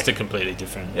run it like just a completely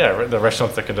different. Yeah, the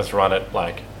restaurants that can just run it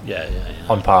like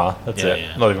on par. That's it.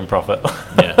 Yeah. Not even profit.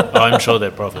 I'm sure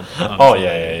they're profit. Yeah.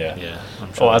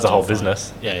 I'm sure as a whole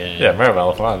business. Yeah.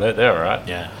 Maribel fine. They're all right.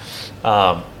 Yeah.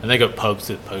 And they got pubs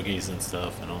with pokies and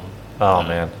stuff and all. Oh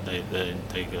man.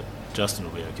 They got Justin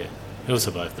will be okay. He'll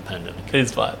survive the pandemic.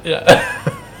 He's fine.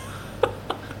 Yeah.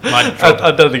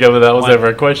 I don't think that was ever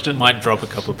a question. Might drop a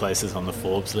couple of places on the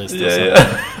Forbes list.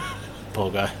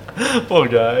 Poor guy. Poor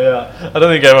guy. Yeah. I don't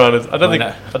think everyone is. I don't think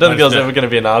there's ever going to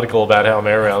be an article about how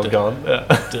Maribel's gone. Yeah.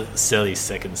 To sell his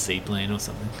second seaplane or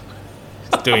something.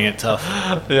 He's doing it tough.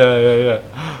 Yeah.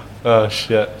 Oh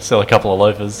shit! Sell a couple of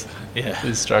loafers. Yeah.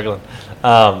 He's struggling.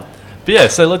 But yeah,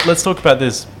 so let's talk about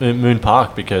this Moon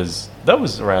Park, because that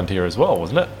was around here as well,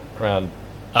 wasn't it? Around.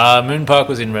 Moon Park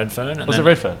was in Redfern. And was it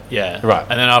Redfern? Yeah. Right.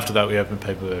 And then after that, we opened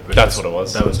Paperbird. That's what it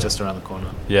was. That was just around the corner.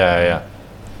 Yeah.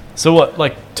 So what?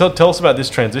 Like, tell us about this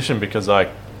transition, because like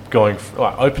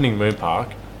opening Moon Park,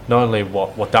 not only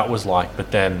what that was like,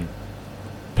 but then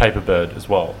Paperbird as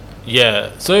well.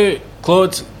 Yeah. So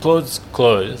Claude's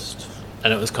closed.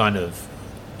 and it was kind of,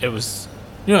 it was,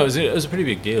 you know, it was a pretty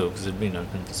big deal because it had been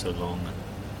open for so long, and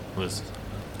it was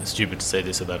stupid to say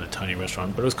this about a tiny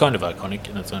restaurant, but it was kind of iconic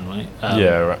in its own way.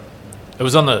 Yeah, right. It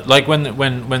was on the, like,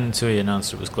 when Tui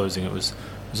announced it was closing, it was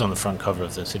on the front cover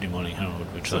of the Sydney Morning Herald,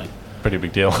 which, like, Pretty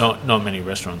big deal. not many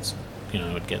restaurants, you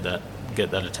know, would get that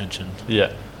attention.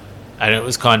 Yeah. And it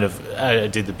was kind of, I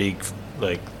did the big,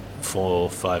 like, 4 or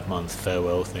 5 month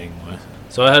farewell thing.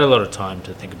 So I had a lot of time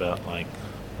to think about, like,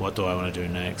 what do I want to do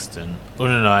next? And Un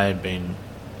and I had been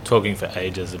talking for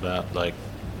ages about, like,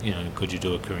 you know, could you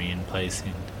do a Korean place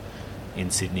in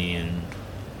Sydney, and,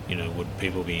 you know, would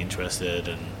people be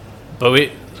interested? But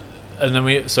we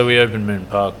opened Moon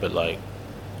Park, but, like,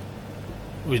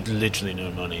 with literally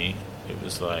no money. It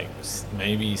was like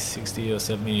maybe 60 or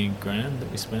 70 grand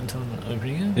that we spent on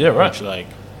opening it. Yeah, right. Which, like,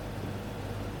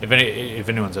 if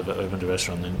anyone's ever opened a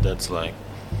restaurant, then that's like,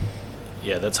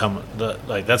 yeah, that's how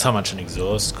much an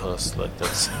exhaust costs. Like,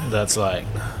 that's like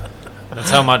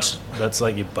how much, that's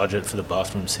like your budget for the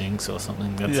bathroom sinks or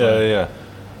something. That's Yeah.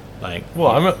 Like,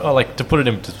 Well, like, to put it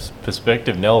into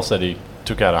perspective, Nell said he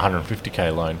took out a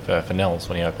 $150K loan for Nell's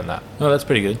when he opened that. oh, that's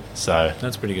pretty good. So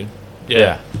That's pretty good.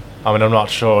 yeah. I mean, I'm not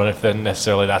sure if then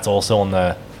necessarily that's also on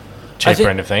the cheaper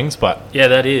end of things, but Yeah,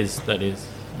 that is.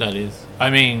 I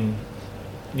mean,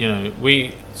 you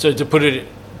know, so to put it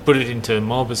into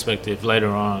more perspective, later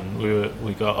on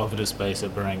we got offered a space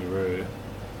at Barangaroo,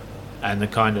 and the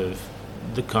kind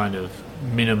of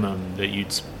minimum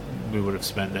that we would have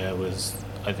spent there was,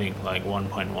 I think, like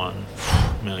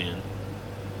 1.1 million,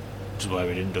 which is why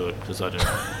we didn't do it, because I didn't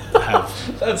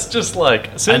have. that's just like,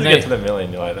 as soon as And you get they- to the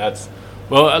million, you're like, that's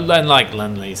Well, and like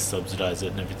Land Lease subsidise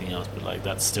it and everything else, but, like,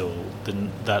 that's still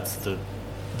that's the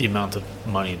amount of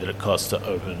money that it costs to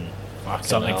open fucking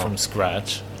something hell. from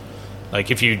scratch.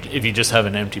 Like, if you just have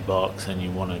an empty box and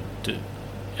you want to do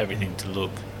everything to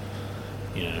look,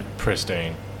 you know,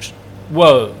 pristine.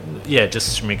 well, yeah,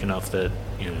 just schmick enough that,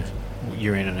 you know,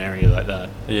 you're in an area like that.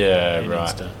 Yeah, It needs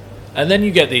right. to- and then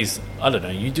you get these, I don't know,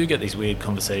 you do get these weird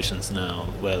conversations now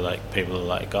where, like, people are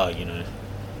like, oh, you know,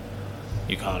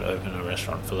 you can't open a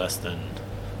restaurant for less than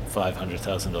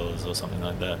 $500,000 or something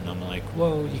like that. And I'm like,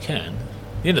 well, you can.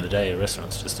 At the end of the day, a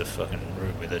restaurant's just a fucking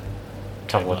room with a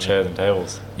Couple of table. chairs and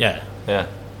tables. Yeah, Yeah.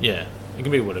 yeah. It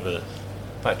can be whatever.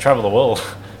 Like, travel the world.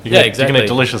 You Yeah, can exactly. eat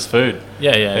delicious food.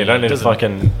 Yeah, yeah. You don't It need to doesn't-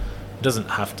 fucking... It doesn't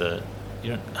have to.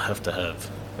 You don't have to have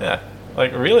Yeah.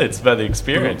 Like, really, it's about the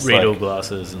experience. Riedel Like,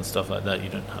 glasses and stuff like that. You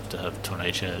don't have to have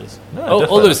tornado chairs. No, all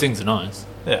definitely. those things are nice.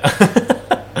 yeah.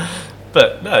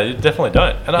 But, no, you definitely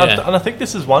don't. And, Yeah. I think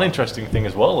this is one interesting thing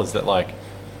as well, is that, like,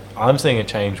 I'm seeing a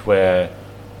change where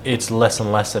it's less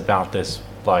and less about this,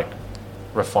 like,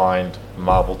 refined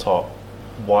marble top,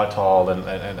 white tile,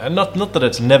 and not that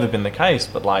it's never been the case,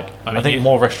 but, like, I I, mean, think yeah.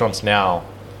 more restaurants now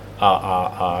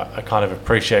are kind of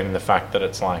appreciating the fact that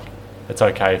it's like, it's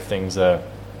okay if things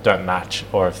don't match,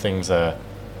 or if things are,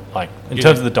 like, in You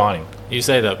terms know- of the dining. You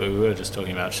say that, but we were just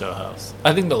talking about Show House.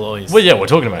 I think they'll always. Well, yeah, we're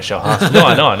talking about Shell House. No,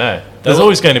 I know. There's There'll-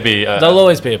 always going to be There'll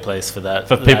always be a place for that.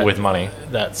 for people that- with money,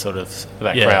 that sort of for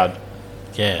that yeah. crowd.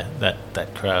 Yeah,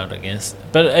 that crowd, I guess.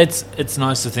 But it's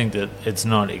nice to think that it's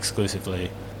not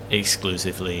exclusively,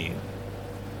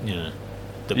 you know,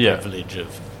 the Yeah. privilege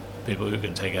of people who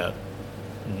can take out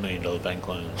 $1 million bank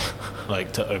loans,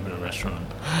 like, to open a restaurant.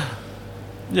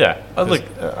 Yeah, I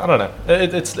don't know.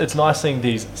 It's nice seeing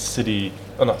these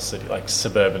like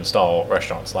suburban style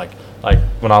restaurants. Like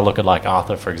when I look at, like,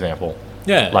 Arthur, for example.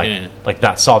 Yeah, Like yeah. like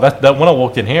that style. That when I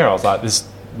walked in here, I was like, this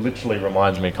literally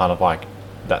reminds me kind of like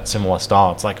that similar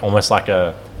style. It's like almost like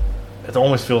it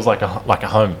almost feels like a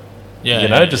home. Yeah, you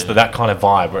know, yeah, just yeah. that kind of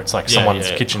vibe where it's like Yeah, someone's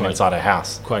yeah, kitchen quite- inside a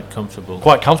house. Quite comfortable.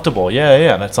 Quite comfortable,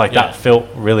 yeah, and it's like Yeah. that felt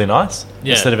really nice.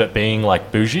 Yeah. Instead of it being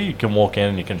like bougie, you can walk in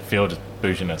and you can feel just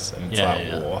bouginess, and it's Yeah, like,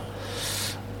 yeah. whoa.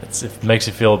 It makes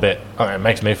you feel a bit. It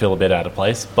makes me feel a bit out of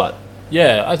place, but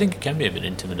Yeah, I think it can be a bit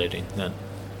intimidating.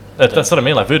 that's what I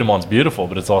mean. Like, Vudemann's beautiful,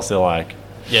 but it's also like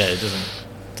Yeah, it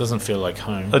doesn't feel like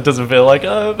home. it doesn't feel like.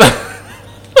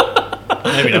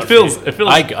 Maybe it not feels. for you. It feels.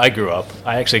 I grew up.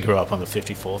 I actually grew up on the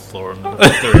 54th floor of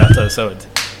the Rialto, so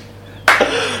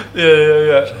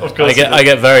yeah. Of course, I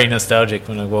get very nostalgic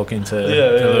when I walk into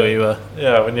Kailua.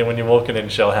 Yeah, when you're walking in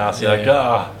Shell House, you're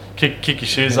Yeah, like, kick your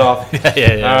shoes off.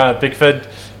 Yeah. All right, Bigford,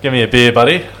 give me a beer,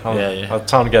 buddy. Yeah.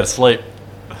 Time to go to sleep.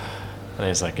 And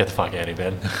he's like, get the fuck out of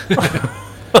bed.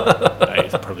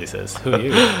 Right, it probably says, "Who are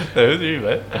you?" Who's you,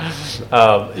 mate?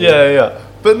 Yeah.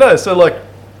 But no, so, like,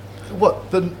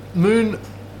 what the Moon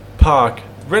Park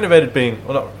renovated being,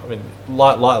 well, not, I mean,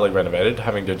 lightly renovated,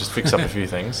 having to just fix up a few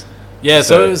things. Yeah,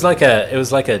 so So- it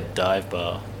was like a dive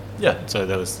bar. Yeah. So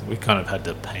we kind of had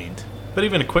to paint But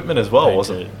even equipment as well Paid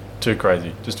wasn't too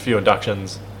crazy. Just a few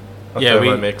inductions, a Yeah,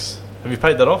 Thermomix. Have you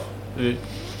paid that off?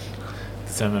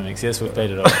 Thermomix, yes, we've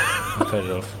paid it off. We've paid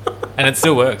it off. And it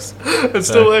still works. It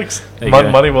still works. there you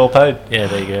go. Money well paid. Yeah,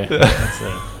 there you go.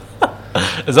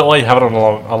 Is that why you have it on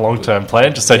a long-term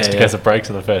plan? Just so just in yeah. case it breaks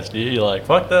in the first year, you're like,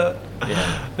 fuck that.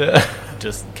 Yeah.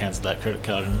 Just cancel that credit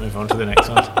card and move on to the next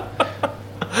one.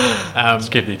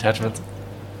 Just keep the attachments.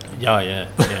 Yeah.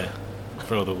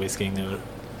 For all the whisking of it.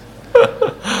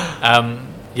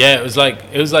 It was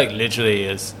like literally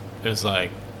as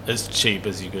cheap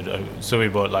as you could. So we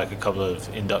bought like a couple of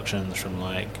inductions from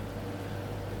like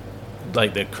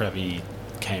the crappy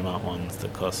Kmart ones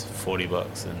that cost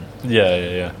 $40, and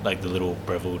Yeah. like the little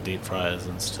Breville deep fryers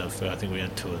and stuff. I think we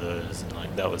had 2 of those, and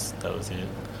like that was it.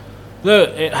 Though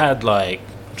it had like,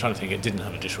 I'm trying to think, it didn't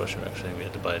have a dishwasher actually. We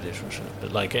had to buy a dishwasher,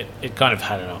 but like it kind of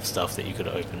had enough stuff that you could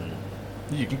open.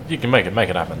 You can make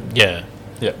it happen. Yeah,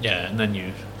 Yeah. and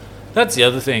then that's the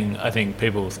other thing I think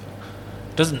people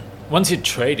once you're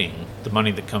trading, the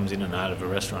money that comes in and out of a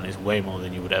restaurant is way more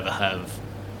than you would ever have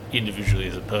individually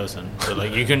as a person. So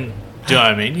like you can, do you know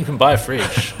what I mean? You can buy a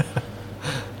fridge.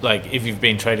 Like if you've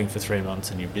been trading for 3 months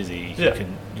and you're busy,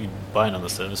 you buy another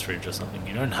service fridge or something.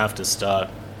 You don't have to start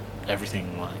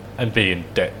everything like And be in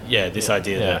debt. Yeah, this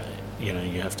idea that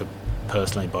you have to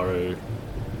personally borrow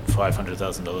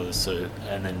 $500,000. So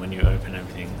and then when you open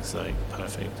everything, it's like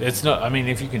perfect. It's not. I mean,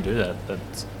 if you can do that,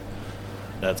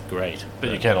 that's great.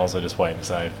 But you can also just wait and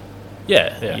save.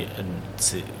 Yeah. And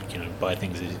buy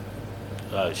things.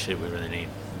 Oh shit, we really need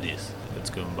this. Let's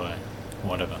go and buy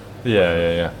whatever.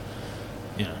 Yeah.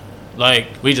 Like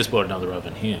we just bought another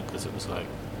oven here because it was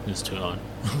too long.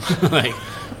 Like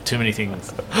too many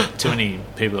things, too many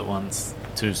people at once,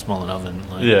 too small an oven.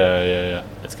 Like, Yeah.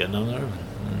 Let's get another oven.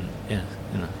 And,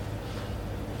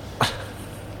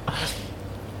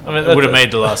 I mean, it would have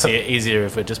made the last year easier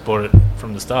if we just bought it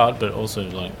from the start, but also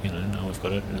now we've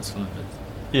got it and it's fine. But,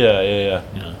 Yeah.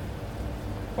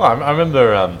 Well, I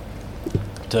remember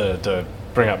to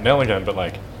bring up Nell again, but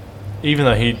like even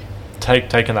though he'd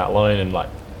taken that loan and like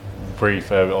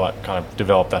refurb, like kind of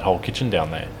developed that whole kitchen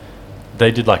down there,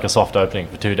 they did like a soft opening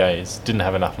for 2 days. Didn't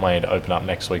have enough money to open up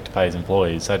next week to pay his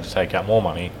employees. Had to take out more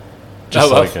money. That's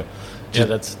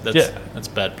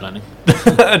bad planning.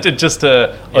 Just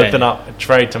to open up,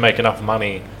 trade to make enough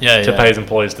money to pay his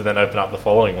employees to then open up the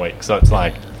following week. So it's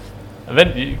like,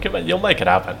 then you'll make it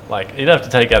happen. Like you don't have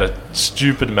to take out a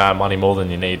stupid amount of money more than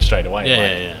you need straight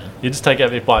away. You just take out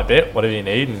bit by bit, whatever you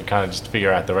need, and kind of just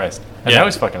figure out the rest. And now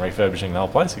he's fucking refurbishing the whole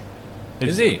place.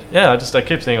 Is he? Yeah, I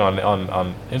keep seeing on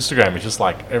Instagram. It's just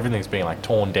like everything's being like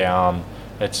torn down.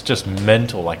 It's just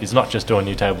mental. Like he's not just doing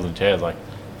new tables and chairs, like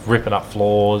ripping up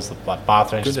floors, like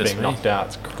bathrooms just being knocked out.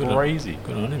 It's crazy.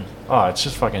 Good on him. Oh, it's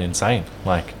just fucking insane.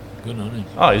 Like, good on him.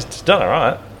 Oh, he's done it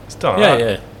right. He's done it right.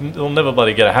 Yeah. He'll never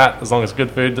bloody get a hat as long as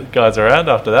good food guys are around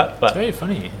after that. But it's very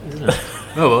funny, isn't it?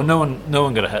 Oh well, no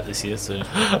one got a hat this year, so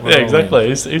yeah, exactly.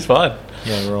 He's fine.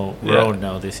 Yeah, we're all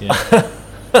now this year.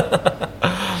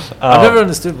 I've never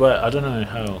understood why. I don't know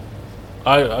how.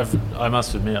 I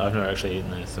must admit I've never actually eaten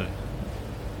there, so.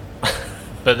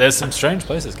 But there's some strange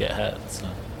places get hats.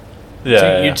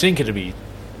 So. You'd think it'd be.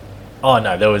 Oh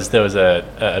no, there was a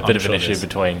bit of an issue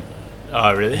between.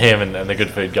 Oh really? Him and the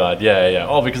Good Food Guide. Yeah.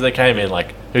 Oh, because they came in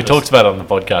like who talks about it on the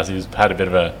podcast. He had a bit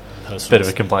of a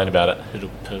complaint about it. Bit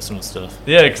of personal stuff.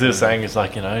 Yeah, because he was saying he's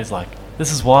like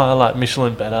this is why I like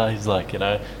Michelin better. He's like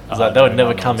they would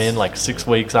never come in like 6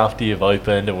 weeks after you've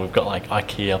opened, and we've got like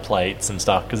IKEA plates and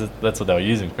stuff because that's what they were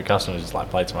using for customers, just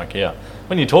like plates from IKEA.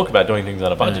 When you talk about doing things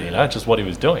on a budget, it's just what he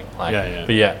was doing. Like,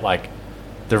 But yeah, like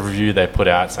the review they put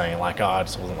out saying like, oh, it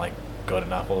just wasn't like good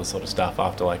enough, all this sort of stuff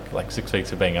after like 6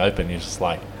 weeks of being open. You're just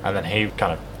like, and then he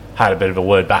kind of had a bit of a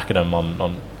word back at him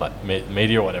on like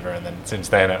media or whatever, and then since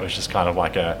then it was just kind of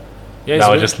like they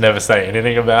would just never say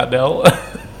anything about Nell.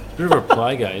 Bit of a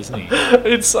reply guy, isn't he?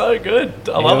 It's so good.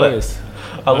 I love it.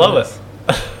 I love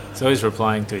it. He's always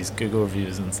replying to his Google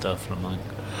reviews and stuff. And I'm like,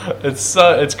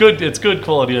 it's good. It's good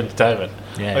quality entertainment.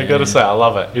 Yeah, I gotta say, I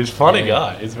love it. He's a funny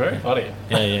guy. He's very funny.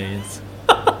 Yeah, he is.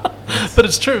 But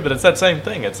it's true. But it's that same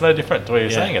thing. It's no different to what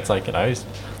you're saying. It's like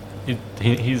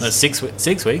he's 6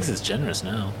 weeks is generous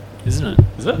now, isn't it?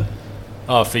 Is it?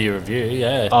 Oh, for your review,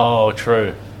 yeah. Oh,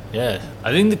 true. Yeah,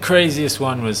 I think the craziest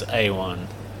one was A1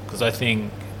 because I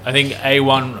think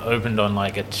A1 opened on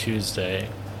like a Tuesday,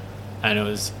 and it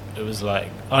was like,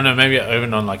 oh no, maybe it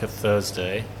opened on like a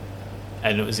Thursday,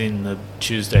 and it was in the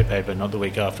Tuesday paper, not the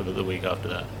week after, but the week after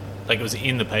that. Like it was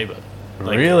in the paper.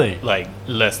 Like, really? Like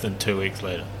less than 2 weeks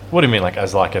later. What do you mean, like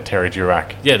as like a Terry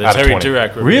Durack? Yeah, the Terry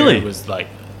Durack review was like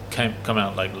come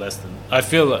out like less than. I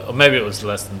feel like, or maybe it was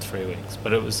less than 3 weeks,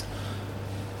 but it was.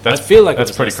 I feel like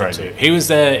that's it was pretty less than crazy. 2. He was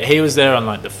there. He was there on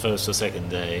like the first or second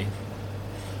day.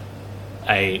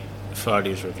 Ate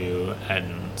Friday's review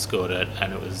and scored it,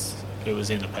 and it was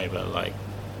in the paper like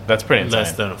That's pretty insane.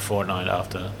 less than a fortnight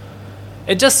after.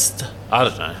 It just, I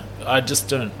don't know. I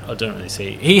don't really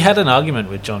see. He had an argument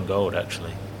with John Gold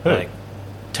actually, Who? like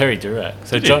Terry Durack.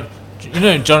 So Did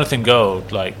he? Jonathan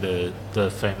Gold, like the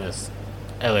famous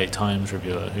LA Times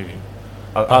reviewer who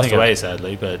I passed think away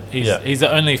sadly, but he's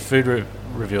the only food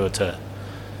reviewer to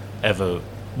ever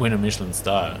win a Michelin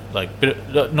star,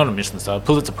 not a Michelin star,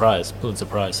 Pulitzer Prize.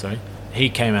 Sorry, he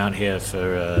came out here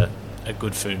for a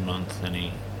Good Food Month,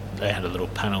 and they had a little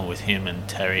panel with him and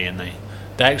Terry, and they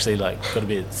actually like got a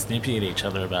bit snippy at each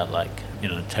other about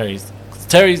Terry's.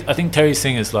 I think Terry's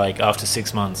thing is like after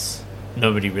 6 months,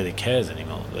 nobody really cares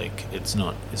anymore. Like it's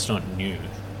not new.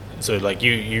 So like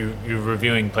you're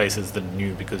reviewing places that are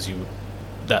new because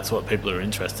that's what people are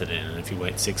interested in, and if you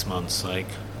wait 6 months,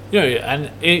 and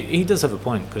he does have a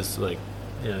point because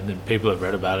then people have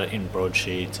read about it in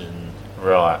broadsheet and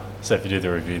Right. So if you do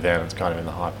the review then, it's kind of in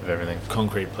the hype of everything.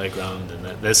 Concrete Playground, and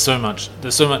there's so much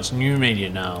new media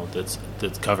now that's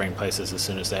covering places as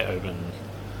soon as they open.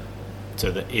 So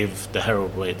that if the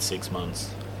Herald waits 6 months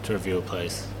to review a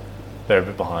place, They're a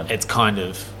bit behind. it's kind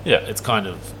of Yeah.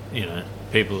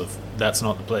 people have, that's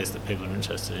not the place that people are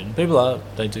interested in.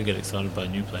 They do get excited by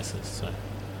new places, so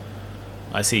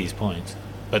I see his point.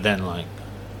 But then like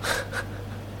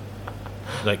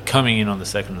coming in on the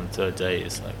second and third day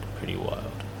is like pretty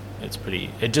wild.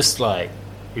 It just like,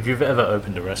 if you've ever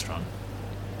opened a restaurant,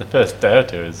 The first day or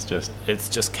two is just... it's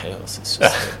just chaos. It's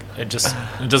just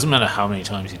it doesn't matter how many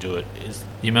times you do it.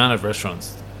 The amount of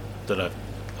restaurants that I've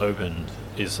opened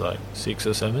is like 6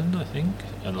 or 7, I think,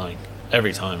 and like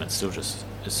every time it's still just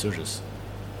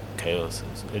chaos.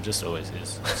 It just always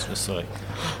is. It's just like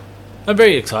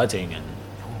very exciting and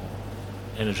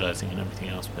energizing and everything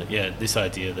else. But yeah, this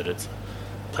idea that it's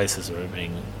places are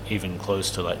opening even close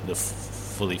to like the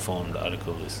fully formed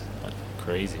article is like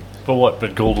crazy.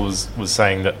 But Gould was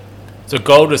saying that... So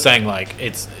Gold was saying like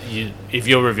if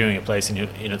you're reviewing a place in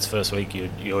its first week,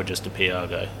 you're just a PR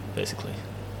guy basically.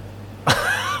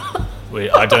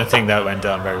 I don't think that went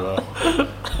down very well.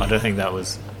 I don't think that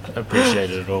was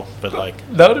appreciated at all. But like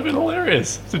That would have been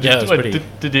hilarious. So Yeah, it was pretty-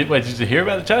 did you hear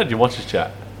about the chat? Did you watch the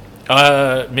chat?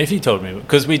 Miffy told me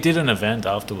because we did an event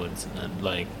afterwards, and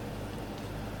like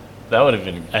That would have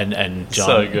been... and John,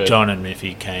 So good. John and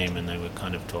Miffy came and they were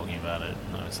kind of talking about it,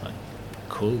 and I was like,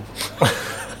 cool.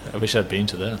 I wish I'd been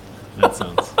to that. That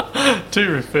sounds.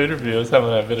 2 food reviewers having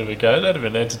a bit of a go. That'd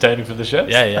have been entertaining for the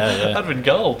chefs. Yeah. That'd have been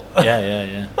gold.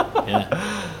 Yeah.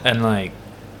 And like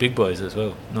big boys as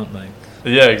well, not like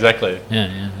Yeah, exactly.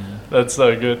 yeah. That's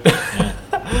so good. Yeah.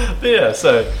 Yeah,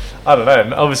 so I don't know.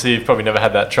 And obviously, you've probably never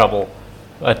had that trouble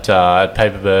at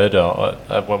Paperbird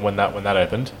or when that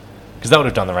opened, because that would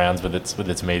have done the rounds with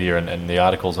its media and the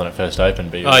articles when it first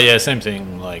opened. But Oh yeah, same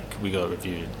thing. Like we got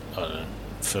reviewed. I don't know,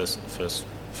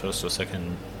 first or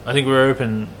second. I think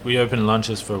we opened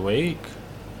lunches for a week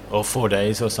or 4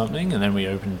 days or something, and then we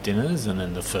opened dinners, and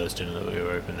then the first dinner that we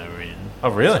were open, they were in. Oh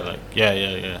really? So like,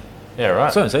 yeah. Yeah,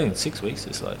 right. So I'm saying 6 weeks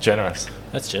is like Generous.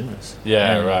 that's generous.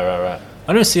 Yeah, right.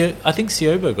 I know. I think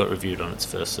Siobo got reviewed on its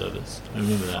first service. I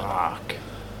remember that. Fuck.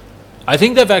 I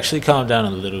think they've actually calmed down a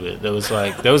little bit. There was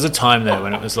a time there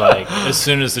when it was like as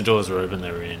soon as the doors were open,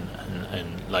 they were in,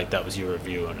 and like that was your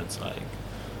review, and it's like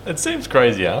It seems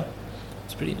crazy, huh?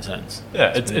 it's pretty intense.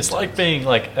 Yeah, pretty it's like intense. being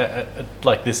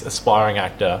like this aspiring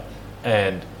actor,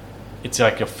 and it's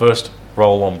like your first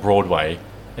role on Broadway,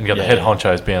 and you got the head Yeah.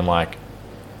 honchos being like,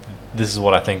 "This is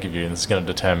what I think of you, and this is going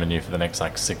to determine you for the next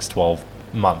 6, 12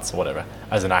 months or whatever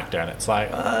as an actor." And it's like,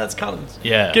 it's kind of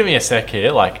give me a sec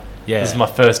here. Like, Yeah. this is my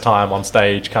first time on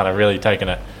stage, kind of really taking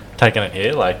it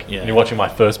here. Like, Yeah. you're watching my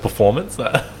first performance.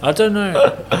 I don't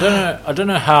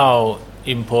know how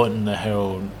important the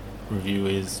Herald review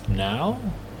is now,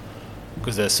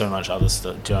 because there's so much other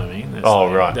stuff. Do you know what I mean? There's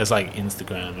Right. There's like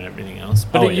Instagram and everything else.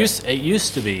 But it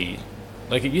used to be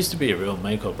a real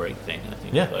make or break thing. I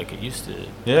think. Yeah. Like it used to.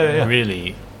 Yeah.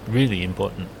 Really, really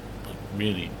important. Like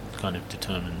really kind of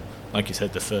determine, like you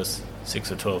said, the first 6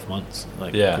 or 12 months.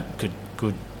 Like Yeah.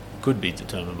 could be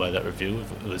determined by that review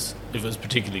if it was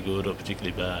particularly good or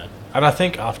particularly bad. And I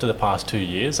think after the past 2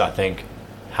 years, I think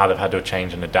how they've had to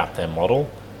change and adapt their model.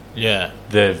 Yeah.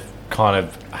 They've kind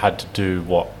of had to do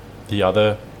what the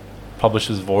other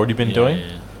publishers have already been doing. Yeah.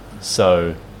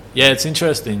 So Yeah, it's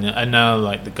interesting. And now,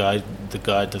 like the guide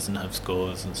doesn't have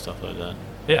scores and stuff like that.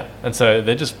 yeah, and so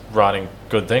they're just writing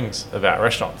good things about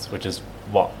restaurants, which is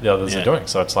what the others are doing.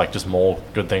 So it's like just more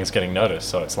good things getting noticed.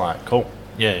 So it's like, cool.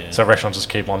 Yeah. So restaurants just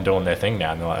keep on doing their thing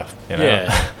now, and they're like, you know,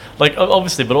 Yeah. like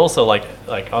obviously, but also like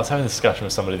I was having this discussion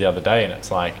with somebody the other day, and it's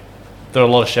like there are a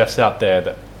lot of chefs out there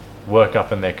that work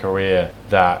up in their career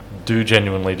that do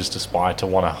genuinely just aspire to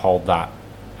want to hold that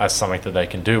as something that they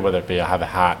can do, whether it be have a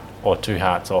hat or 2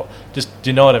 hats, or just, do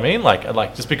you know what I mean?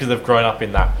 Like just because they've grown up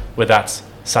in that, where that's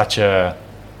such a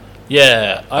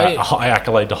high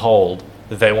accolade to hold,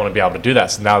 that they want to be able to do that.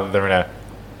 So now that they're in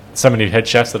so many head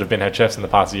chefs that have been head chefs in the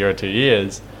past year or 2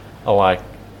 years are like,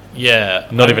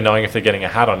 not even knowing if they're getting a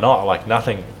hat or not, like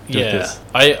nothing. Yeah,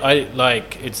 I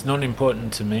like, it's not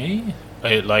important to me.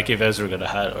 Like if Ezra got a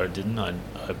hat or didn't, I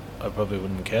probably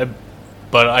wouldn't care.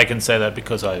 But I can say that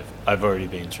because I've already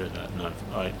been through that, and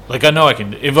I know I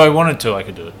can. If I wanted to, I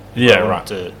could do it. Yeah,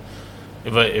 right.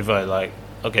 If I like,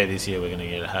 okay, this year we're gonna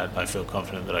get a hat, I feel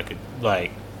confident that I could,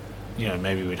 like, you know,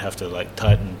 maybe we'd have to like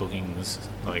tighten bookings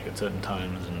like at certain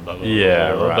times and blah blah blah.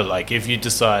 Yeah, blah. right. But like if you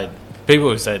decide, people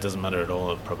who say it doesn't matter at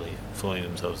all are probably fooling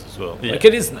themselves as well. Yeah. Like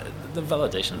it is, the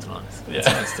validation's nice. Yeah. It's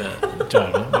nice to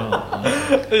join.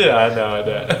 Yeah, I know.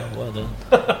 Well done.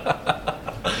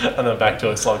 And then back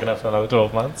to it slogging up for another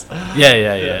 12 months.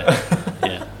 Yeah.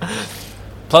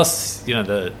 Plus, you know,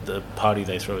 the party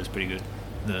they throw is pretty good.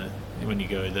 When you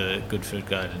go the good food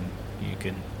guide, and you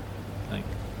can like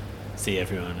see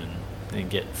everyone and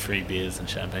get free beers and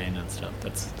champagne and stuff.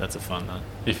 That's a fun night.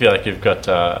 You feel like you've got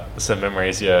some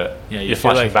memories you're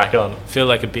flashing back on. Feel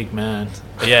like a big man.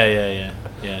 Yeah.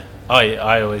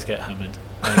 I always get hammered.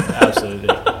 Like, absolutely.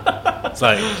 It's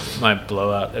like my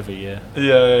blowout every year.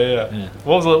 Yeah.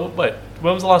 When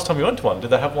was the last time you went to one? Did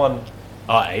they have one?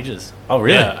 Oh, ages. Oh,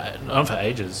 really? Yeah, not for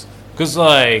ages. Because,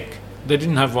 like, they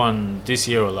didn't have one this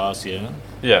year or last year.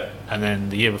 Yeah. And then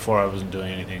the year before I wasn't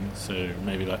doing anything, so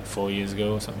maybe like 4 years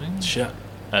ago or something. Shit.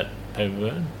 At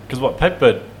Paperbird. Because what,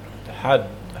 Paperbird had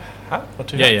a hat or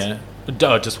 2 hats? Yeah.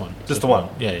 Oh, just one. Just the one?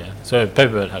 Yeah. So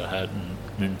Paperbird had a hat and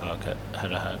Moon Park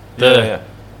had a hat. Yeah.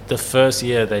 The first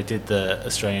year they did the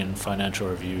Australian Financial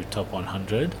Review Top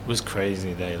 100 was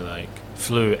crazy. They like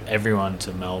flew everyone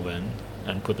to Melbourne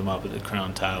and put them up at the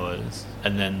Crown Towers,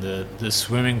 and then the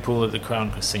swimming pool at the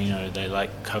Crown Casino they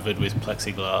like covered with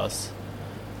plexiglass,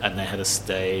 and they had a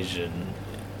stage, and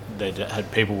they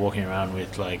had people walking around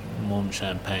with like warm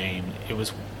champagne. It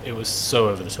was so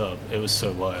over the top. It was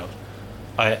so wild.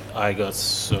 I got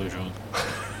so drunk.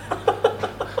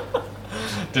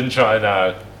 Didn't try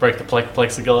and break the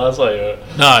plexiglass?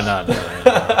 No.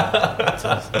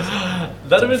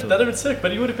 That'd have been sick,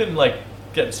 but you would have been like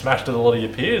getting smashed with a lot of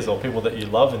your peers or people that you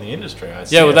love in the industry. I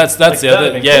Yeah, well, that's like, the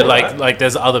other. Yeah, cool, like right? like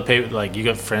there's other people. Like you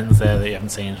got friends there that you haven't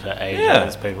seen for ages.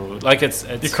 Yeah. People like it's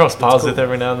you cross paths cool. with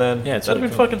every now and then. Yeah, it's that'd have really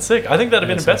been cool. fucking sick. I think that'd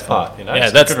have been the it's best really part. You know, Yeah,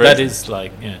 Just a good that reason. is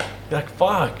like Like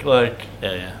fuck, like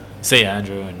yeah. See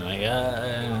Andrew and like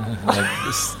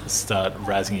start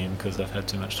razzing him because I've had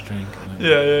too much to drink. And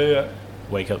then yeah.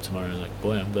 Wake up tomorrow and like,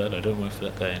 boy, I'm glad I don't work for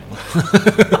that guy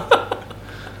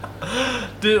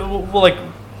anymore.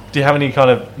 Do you have any kind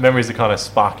of memories that kind of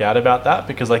spark out about that?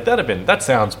 Because like that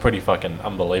sounds pretty fucking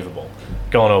unbelievable.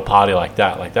 Going to a party like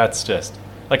that, like that's just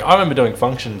like I remember doing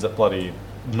functions at bloody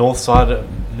north side of,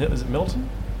 is it Milton?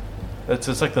 It's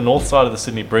just like the north side of the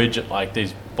Sydney Bridge at like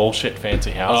these bullshit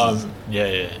fancy houses.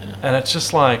 Yeah. And it's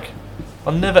just like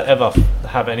I'll never ever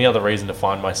have any other reason to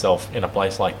find myself in a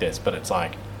place like this, but it's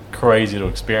like crazy to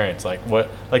experience. Like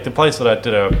the place that I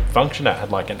did a function at had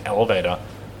like an elevator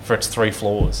for its 3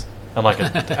 floors. And like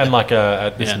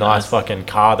this nice fucking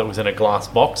car that was in a glass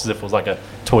box as if it was like a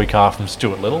toy car from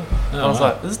Stuart Little. And I was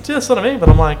like, this is just what I mean. But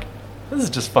I'm like, this is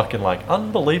just fucking like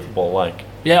unbelievable. Like,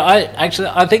 yeah, I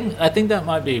think that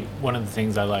might be one of the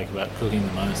things I like about cooking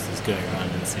the most is going around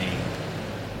and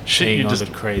seeing all the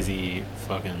crazy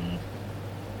fucking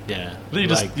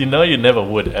you never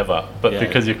would ever, but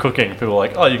because you're cooking, people are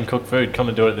like, oh, you can cook food, come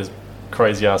and do it at this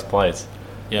crazy ass place.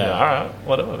 Yeah, all right,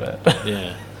 whatever, man.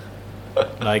 Yeah.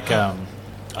 Like,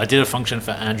 I did a function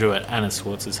for Andrew at Anna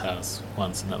Swartz's house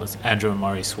once, and that was Andrew and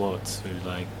Maury Swartz, who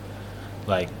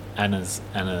like Anna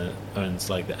owns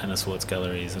like the Anna Swartz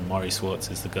galleries, and Maury Swartz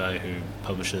is the guy who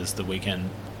publishes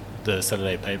the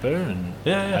Saturday paper, and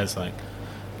has like,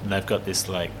 and they've got this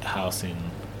like house in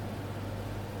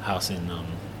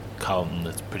Carlton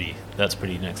that's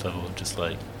pretty next level, just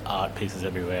like art pieces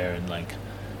everywhere, and like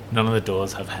none of the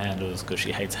doors have handles because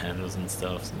she hates handles and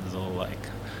stuff. So it's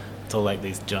all like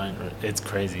these giant. It's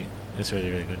crazy. It's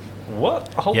really, really good.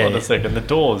 What? Hold on a second. The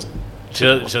doors.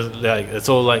 Just like it's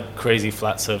all like crazy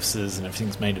flat surfaces and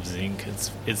everything's made of zinc.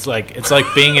 It's like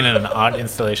being in an art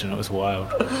installation. It was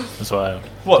wild.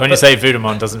 What? When you say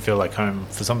Voudemont doesn't feel like home,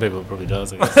 for some people it probably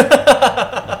does, I guess.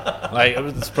 Like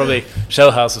it's probably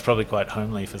Shell House is probably quite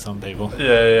homely for some people.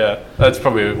 Yeah. That's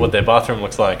probably what their bathroom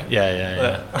looks like.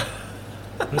 Yeah.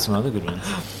 What are some other good ones?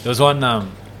 There was one. I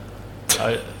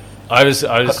was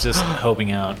just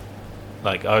helping out.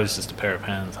 Like I was just a pair of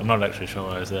hands. I'm not actually sure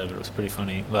why I was there, but it was pretty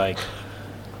funny. Like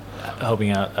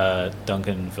helping out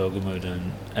Duncan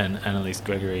Velgemuth and Annalise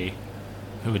Gregory,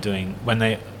 who were doing when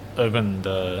they opened.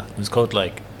 It was called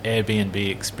like Airbnb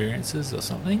Experiences or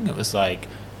something. It was like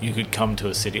you could come to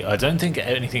a city. I don't think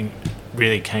anything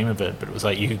really came of it, but it was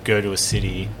like you could go to a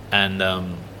city, and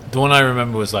the one I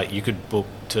remember was like you could book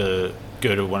to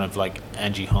go to one of like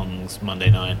Angie Hong's Monday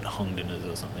night Hong dinners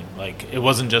or something. Like it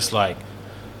wasn't just like,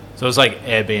 so it was like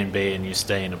Airbnb and you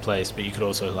stay in a place, but you could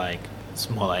also like, it's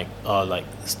more like like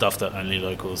stuff that only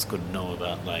locals could know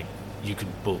about. Like you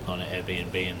could book on an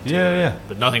Airbnb and do it,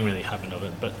 but nothing really happened of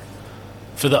it. But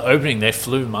for the opening, they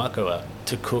flew Marco out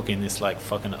to cook in this like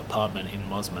fucking apartment in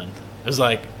Mosman. It was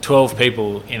like 12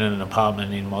 people in an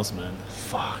apartment in Mosman.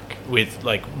 Fuck. With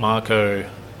like Marco,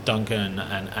 Duncan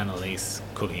and Annalise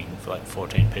cooking for like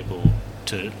 14 people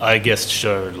to, I guess,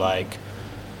 show like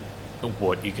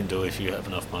what you can do if you have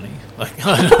enough money. Like,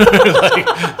 I don't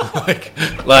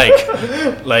know,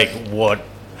 like what?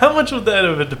 How much would that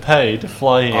have had to pay to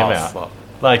fly him out? Fuck.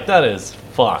 Like that is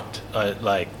fucked.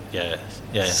 Yeah.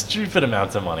 Stupid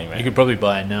amounts of money, man. You could probably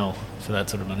buy a Nell for that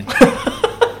sort of money.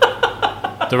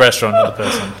 The restaurant or the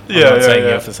person. I'm not saying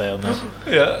you're for sale now.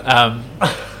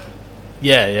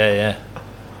 Yeah.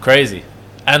 Crazy.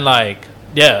 And like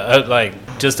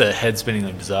just a head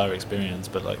spinningly bizarre experience,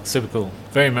 but like super cool,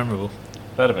 very memorable.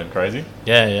 That'd have been crazy.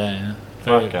 Yeah.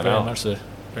 Very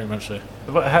much so.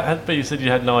 But you said you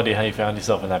had no idea how you found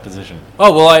yourself in that position.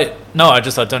 Oh well, I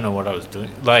don't know what I was doing.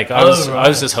 Like I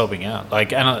was just helping out.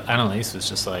 Like Annalise was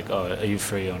just like, "Oh, are you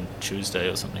free on Tuesday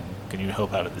or something? Can you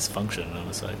help out at this function?" And I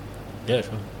was like, "Yeah,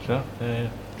 sure." Yeah.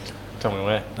 Tell me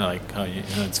where. Like, oh,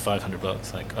 it's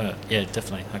 $500. Like, oh, yeah,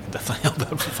 definitely. I can definitely help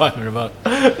out for $500.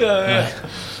 Yeah,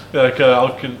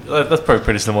 okay, that's probably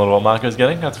pretty similar to what Marco's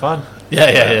getting. That's fine.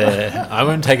 Yeah. I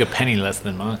won't take a penny less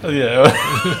than Marco. Yeah.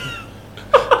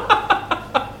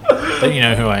 Don't you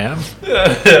know who I am?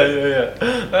 Yeah.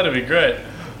 That'd be great.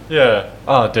 Yeah.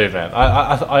 Oh, dude, man.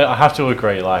 I have to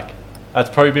agree. Like, that's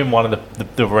probably been one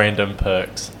of the random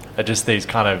perks. Are just these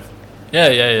kind of.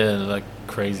 Yeah. Like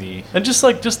crazy. And just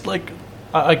like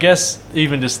I guess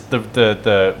even just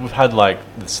the we've had like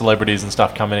the celebrities and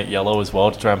stuff come in at Yellow as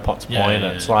well, just around Potts Point.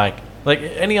 And it's like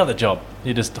any other job,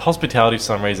 you just hospitality for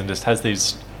some reason just has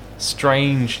these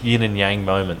strange yin and yang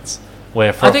moments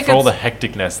where for all the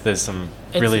hecticness, there's some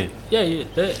really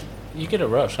you get a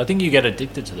rush. I think you get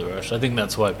addicted to the rush. I think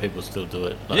that's why people still do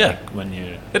it. Like, when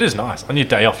it is nice on your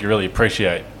day off. You really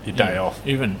appreciate your day off.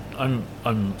 Even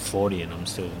I'm 40 and I'm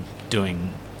still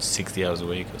doing 60 hours a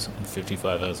week or something,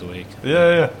 55 hours a week.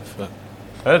 Yeah.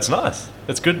 It's nice.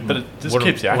 It's good, but it just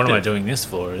keeps you active. What am I doing this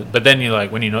for? But then you're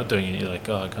like, when you're not doing it, you're like,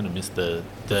 oh, I kind of miss the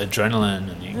adrenaline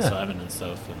and the excitement and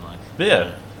stuff. And like,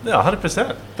 yeah,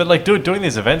 100%. But like doing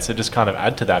these events, it just kind of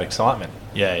add to that excitement.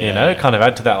 Kind of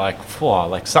add to that like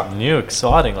something new,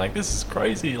 exciting. Like this is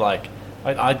crazy. Like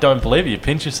I don't believe it. You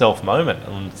pinch yourself moment,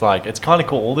 and it's like it's kind of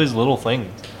cool. All these little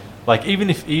things, like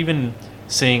even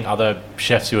seeing other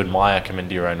chefs you admire come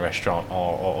into your own restaurant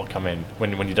or come in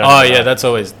when you don't. Oh yeah,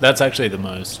 that's actually the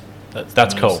most.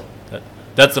 That's cool.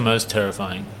 That's the most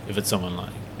terrifying if it's someone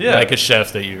like a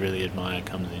chef that you really admire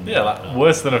comes in. Yeah, like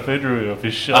worse than a food review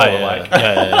for sure. Oh,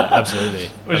 yeah, absolutely.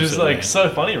 Which is like so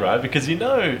funny, right? Because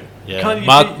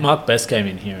Mark Best came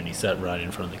in here and he sat right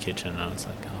in front of the kitchen, and I was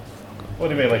like, oh, fuck off. What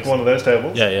do you mean, like one of those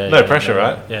tables? Yeah. No pressure,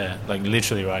 right? Yeah, like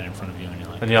literally right in front of you,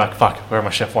 and you're like, fuck, where are my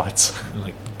chef whites?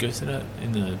 Like, go sit out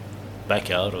in the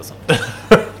backyard or something.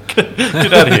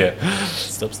 Get out of here.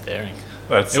 Stop staring.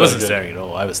 It wasn't staring at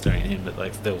all. I was staring at him, but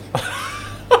like still.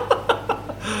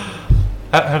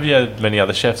 Have you had many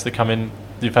other chefs that come in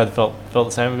you've had felt the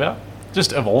same about?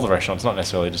 Just of all the restaurants, not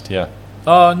necessarily just here.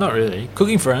 Not really.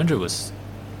 Cooking for Andrew was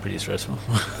pretty stressful.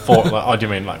 Do you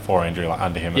mean like for Andrew, like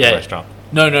under him at the restaurant?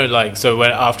 No, like so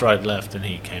after I'd left and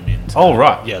he came in.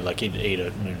 Right. Yeah, like he'd eat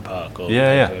at Moon Park or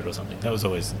or something. That's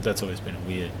always been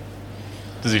weird.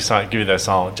 Does he give you those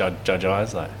silent judge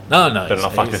eyes? Like, no. Better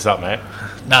not fuck this up, mate.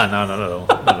 No, not at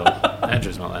all.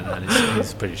 Andrew's not like that.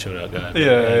 He's a pretty chilled out guy.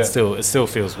 Yeah. It still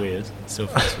feels weird.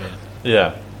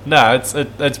 Yeah. No,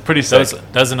 it's pretty sick.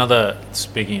 There's another,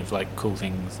 speaking of like cool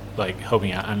things, like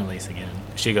helping out Annalise again.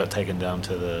 She got taken down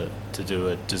to do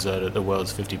a dessert at the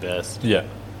World's 50 Best. Yeah.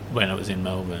 When it was in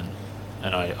Melbourne,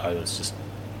 and I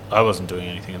wasn't doing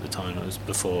anything at the time. It was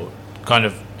before, kind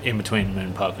of in between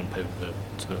Moon Park and Paperverb,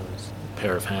 so it was a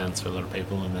pair of hands for a lot of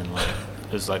people, and then like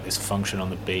there's like this function on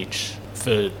the beach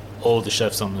for all the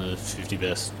chefs on the 50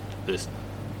 best list,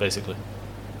 basically.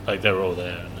 Like they were all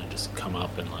there, and they just come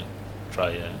up and like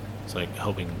try. It's like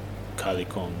helping Kylie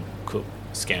Kong cook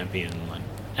scampi, and like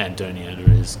Antoni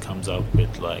Andres comes up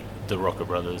with like the Rocker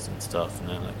Brothers and stuff, and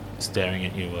they're like staring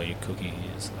at you while you're cooking.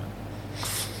 It's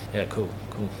like, yeah, cool.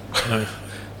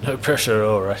 No pressure at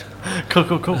all, right?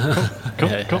 Cool.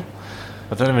 Yeah.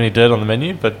 I don't have any dirt on the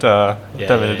menu, but don't mean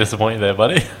to disappoint you there,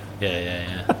 buddy.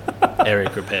 Yeah.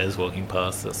 Eric Repairs walking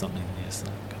past or something. Yes,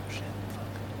 like, oh shit, fuck.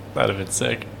 That'd have been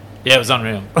sick. Yeah, it was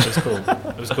unreal. It was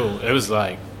cool. It was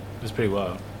pretty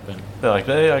wild. But They're like,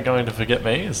 they are going to forget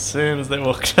me as soon as they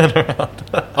walk around.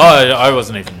 I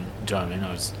wasn't even. Do you know what I mean?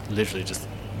 I was literally just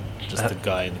the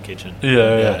guy in the kitchen.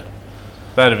 Yeah.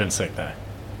 That'd have been sick, though.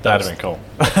 That'd have been cool.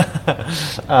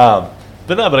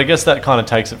 But I guess that kind of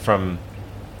takes it from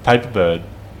Paperbird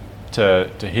to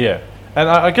here. And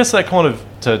I guess that kind of,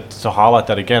 to highlight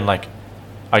that again, like,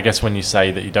 I guess when you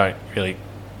say that you don't really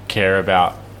care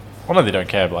about, well, no, they don't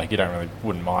care, but like,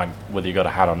 wouldn't mind whether you got a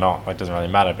hat or not. Like, it doesn't really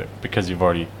matter, but because you've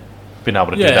already been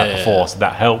able to do that before, so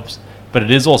that helps. But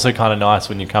it is also kind of nice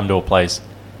when you come to a place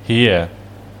here,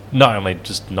 not only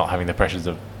just not having the pressures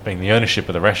of being the ownership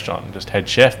of the restaurant and just head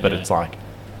chef, but it's like,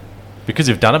 because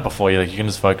you've done it before, you can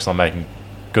just focus on making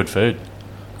good food,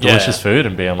 delicious food,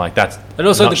 and being like, that's and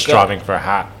also not striving for a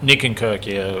hat. Nick and Kirk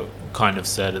kind of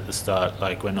said at the start,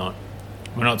 like, we're not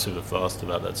super fast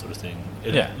about that sort of thing.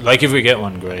 Like, if we get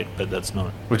one, great, but that's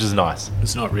not, which is nice.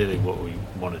 It's not really what we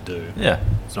want to do. Yeah,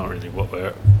 it's not really what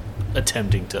we're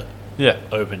attempting to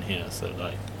open here. So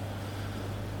like,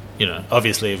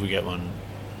 obviously if we get one,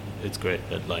 it's great,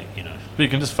 but like, but you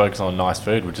can just focus on nice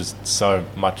food, which is so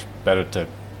much better to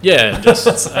and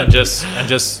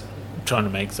just trying to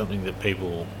make something that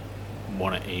people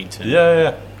want to eat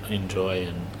and enjoy.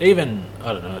 And even,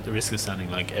 I don't know, at the risk of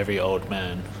sounding like every old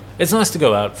man, it's nice to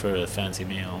go out for a fancy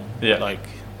meal. Like,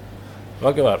 if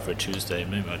I go out for a Tuesday,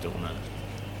 maybe I don't want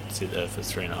to sit there for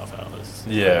 3.5 hours.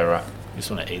 Right. I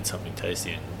just want to eat something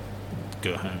tasty and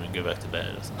go home and go back to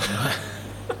bed or something.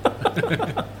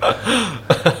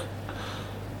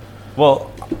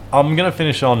 Well, I'm going to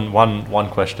finish on one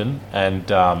question, and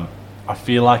I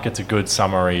feel like it's a good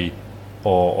summary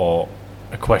or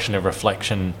a question of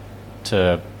reflection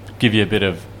to give you a bit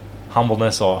of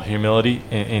humbleness or humility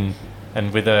in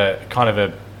and with a kind of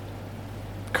a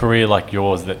career like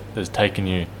yours that has taken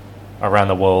you around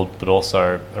the world, but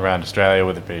also around Australia,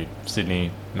 whether it be Sydney,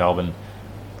 Melbourne,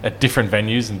 at different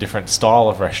venues and different style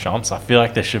of restaurants. I feel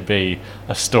like there should be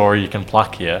a story you can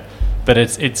pluck here, but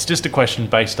it's just a question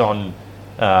based on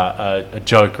a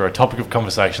joke or a topic of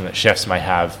conversation that chefs may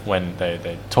have when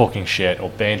they're talking shit or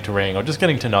bantering or just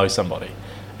getting to know somebody,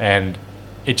 and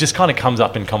it just kind of comes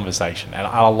up in conversation, and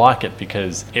I like it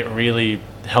because it really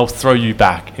helps throw you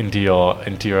back into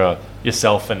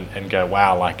yourself and go,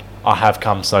 wow, like, I have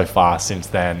come so far since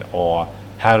then, or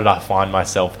how did I find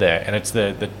myself there? And it's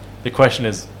the question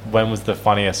is, when was the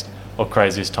funniest or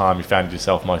craziest time you found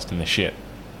yourself most in the shit?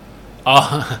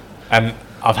 And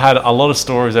I've had a lot of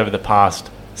stories over the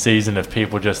past season of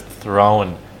people just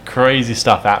throwing crazy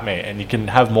stuff at me, and you can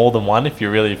have more than one if you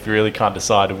really can't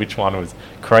decide which one was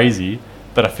crazy.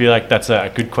 But I feel like that's a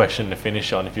good question to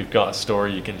finish on if you've got a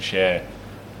story you can share.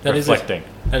 That is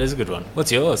a good one.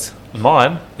 What's yours?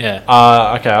 Mine? Yeah.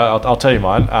 Okay, I'll tell you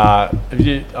mine. I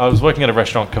was working at a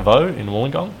restaurant, Caveau, in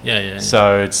Wollongong. Yeah.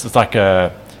 So it's like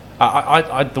the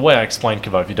way I explain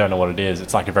Caveau, if you don't know what it is,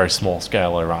 it's like a very small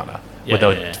scale Orana. Where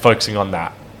they're focusing on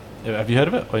that. Have you heard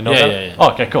of it? Or you know about it?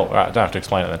 Oh, okay, cool. All right, I don't have to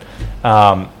explain it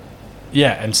then.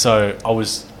 And so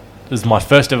this is my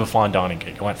first ever fine dining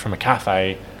gig. I went from a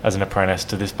cafe as an apprentice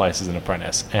to this place as an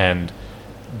apprentice, and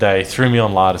they threw me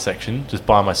on larder section just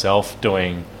by myself,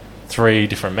 doing 3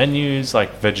 different menus,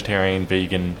 like vegetarian,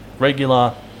 vegan,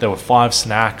 regular. There were 5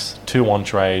 snacks, 2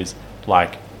 entrees,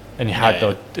 and you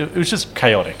had it was just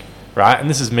chaotic, right? And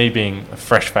this is me being a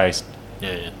fresh-faced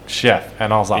chef,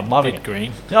 and I was like loving it.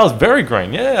 Green. Yeah, I was very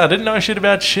green. Yeah, I didn't know shit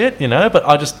about shit, but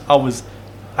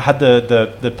I had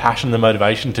the passion, the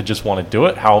motivation to just want to do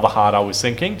it, however hard I was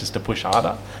sinking, just to push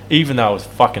harder, even though I was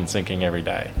fucking sinking every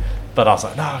day. But I was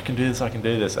like, no, I can do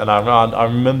this. And I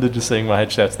remember just seeing my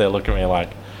head chefs there look at me like,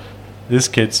 this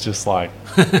kid's just like,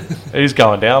 he's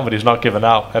going down, but he's not giving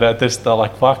up. And at this, they're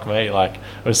like, fuck me. Like,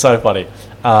 it was so funny.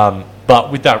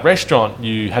 But with that restaurant,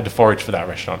 you had to forage for that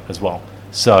restaurant as well.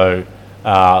 So,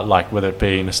 whether it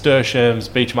be nasturtiums,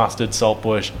 beech mustard,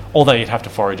 saltbush, all that, you'd have to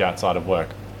forage outside of work.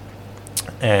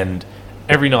 And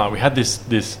every night we had this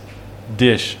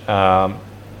dish.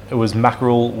 It was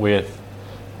mackerel with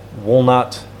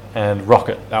walnut and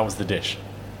rocket. That was the dish.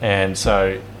 And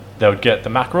so they would get the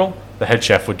mackerel. The head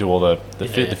chef would do all the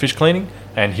fish cleaning,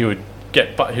 and he would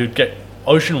get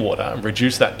ocean water and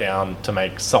reduce that down to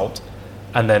make salt,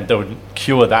 and then they would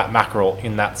cure that mackerel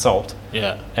in that salt.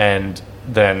 Yeah. And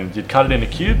then you'd cut it into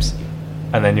cubes,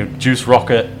 and then you'd juice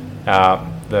rocket,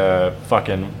 the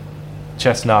fucking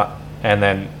chestnut, and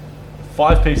then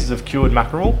 5 pieces of cured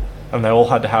mackerel, and they all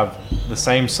had to have the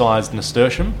same size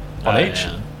nasturtium on each.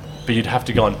 Yeah. But you'd have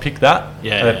to go and pick that,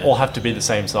 Yeah, and they'd yeah. all have to be the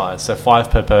same size. So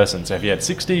 5 per person. So if you had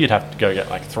 60, you'd have to go get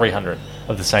like 300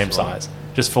 of the same size,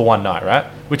 just for one night, right?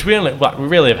 Which we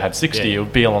rarely ever had 60. Yeah. It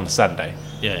would be on the Saturday,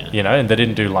 Yeah. you know, and they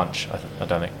didn't do lunch. I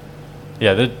don't think.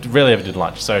 Yeah, they rarely ever did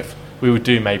lunch. So if we would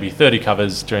do maybe 30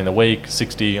 covers during the week,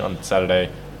 60 on Saturday,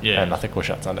 Yeah. and I think we're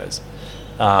shut Sundays.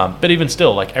 But even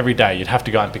still, like every day, you'd have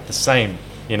to go and pick the same,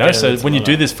 you know. Yeah, So that's when you a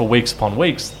do lot. this for weeks upon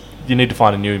weeks, you need to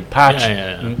find a new patch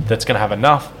Yeah. that's going to have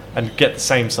enough and get the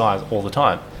same size all the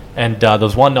time. And there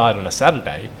was one night on a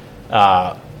Saturday,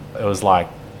 it was like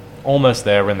almost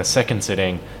there, we're in the second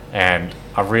sitting, and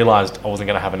I realised I wasn't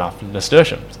going to have enough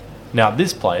nasturtiums. Now, at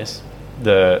this place,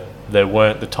 they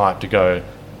weren't the type to go,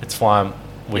 it's fine,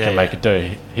 we Yeah, can make yeah. it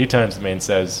do. He turns to me and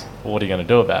says, well, what are you going to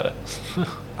do about it?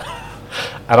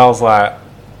 And I was like,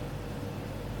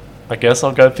 I guess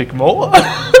I'll go pick more.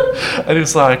 And he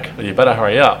was like, well, you better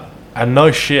hurry up. And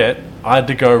no shit, I had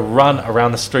to go run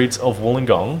around the streets of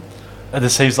Wollongong. And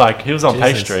he's like, he was on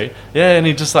Jesus. pastry. Yeah, and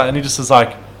he just was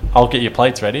like, I'll get your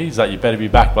plates ready. He's like, you better be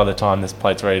back by the time this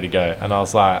plate's ready to go. And I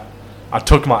was like, I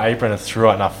took my apron and threw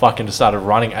it, and I fucking just started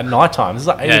running at night time. This is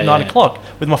like 8 or 9 o'clock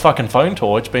with my fucking phone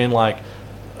torch, being like,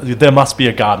 there must be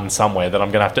a garden somewhere that I'm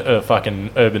going to have to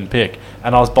fucking urban pick.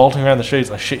 And I was bolting around the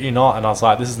streets, I shit you not, and I was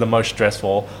like, this is the most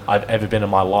stressful I've ever been in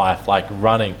my life, like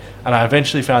running. And I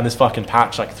eventually found this fucking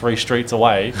patch like 3 streets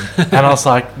away, and I was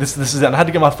like, this is it. And I had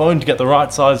to get my phone to get the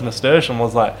right size nasturtium. I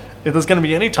was like, if there's going to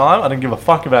be any time, I didn't give a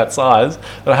fuck about size.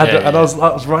 But I had to, and I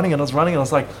was running, and I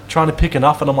was like trying to pick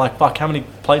enough, and I'm like, fuck, how many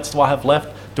plates do I have left?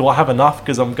 Do I have enough?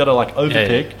 Because I'm going to like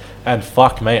overpick. And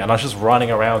fuck me, and I was just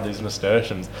running around with these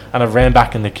nasturtiums, and I ran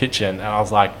back in the kitchen, and I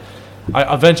was like,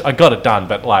 I eventually got it done,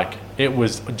 but like it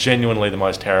was genuinely the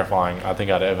most terrifying I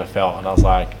think I'd ever felt, and I was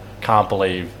like, can't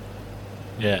believe.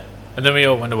 Yeah. And then we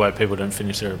all wonder why people don't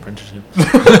finish their apprenticeship.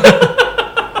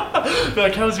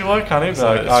 Like, how was your work, honey?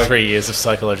 So Like, it's 3 years of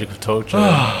psychological torture.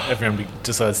 Everyone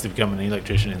decides to become an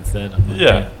electrician instead. I'm like,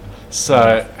 yeah.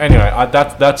 So anyway,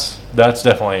 that's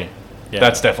definitely Yeah.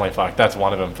 that's definitely fucked. That's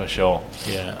one of them for sure.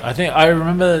 Yeah, I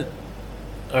remember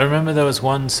there was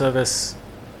one service,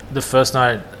 the first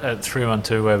night at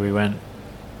 312 where we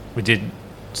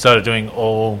started doing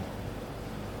all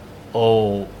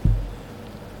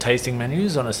tasting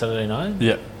menus on a Saturday night.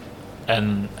 Yeah.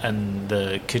 And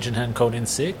the kitchen hand called in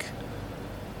sick,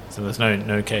 so there's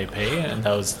no KP, and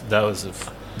that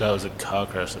was a car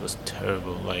crash. That was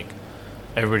terrible. Like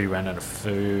everybody ran out of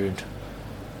food.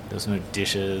 There was no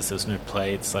dishes. There was no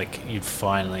plates. Like you'd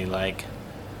finally like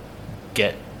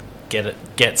get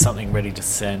something ready to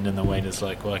send, and the waiter's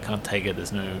like, "Well, I can't take it.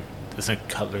 There's no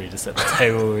cutlery to set the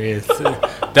table with."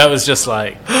 That was just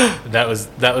like that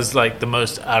was like the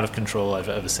most out of control I've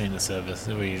ever seen a service,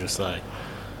 where you're just like,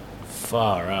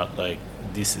 far out. Like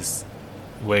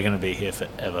we're gonna be here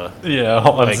forever. Yeah,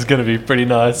 Hotlands Like- is going to be pretty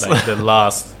nice. Like the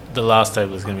last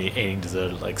table was gonna be eating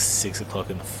dessert at like 6 o'clock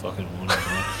in the fucking morning.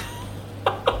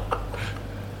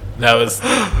 That was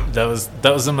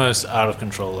the most out of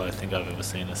control I think I've ever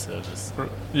seen a service.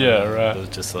 Yeah, right. It was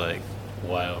just like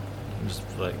wild. Just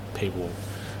like people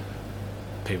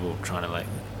trying to like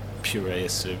puree a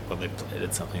soup while they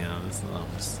plated something else. And I'm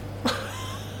just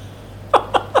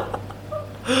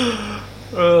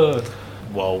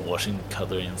while washing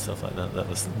cutlery and stuff like that.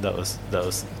 That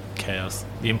was chaos.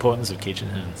 The importance of kitchen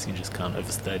hands, you just can't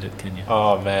overstate it, can you?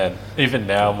 Oh man, even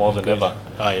now more than ever.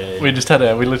 Oh yeah. We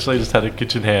literally just had a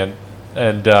kitchen hand,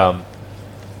 and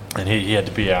he had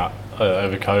to be out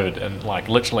over COVID, and like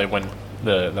literally when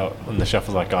the chef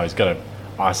was like, "Oh, he's got to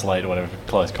isolate or whatever,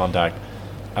 close contact,"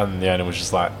 and the owner was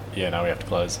just like, "Yeah, no, we have to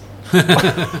close."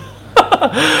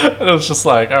 And it was just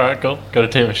like, all right, cool. Got a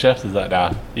team of chefs. Is like,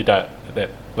 nah, you don't.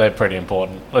 They're pretty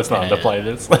important. Let's not underplay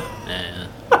this. Yeah.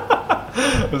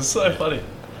 It was so funny.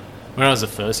 When I was the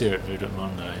first year at Voodoo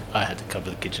Mondo, I had to cover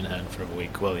the kitchen hand for a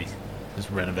week while he was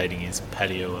renovating his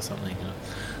patio or something.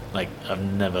 Like I've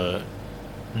never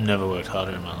worked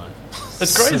harder in my life.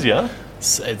 It's crazy, huh?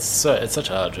 It's such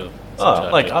a hard job.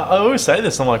 I always say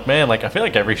this. I'm like, man, like I feel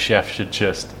like every chef should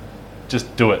just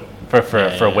do it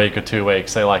for a week or 2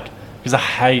 weeks. So like, because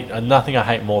nothing I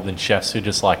hate more than chefs who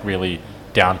just like really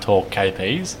down talk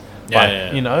KPs.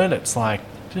 You know, and it's like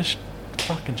just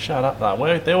fucking shut up.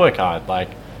 They work hard. Like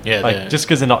Yeah, Like, yeah. just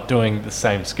because they're not doing the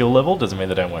same skill level doesn't mean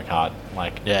they don't work hard.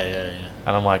 Like, Yeah.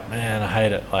 and I'm like, man, I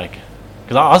hate it. Like,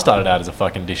 because I started out as a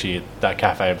fucking dishy at that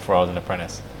cafe before I was an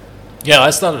apprentice. Yeah, I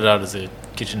started out as a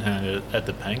kitchen hand at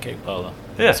the Pancake Parlour.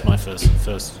 Yeah. That's my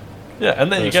first. Yeah,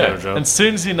 and there you First go. ever job. And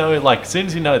soon as you know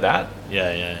that,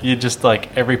 Yeah. you just like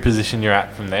every position you're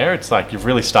at from there, it's like you've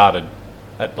really started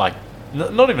at like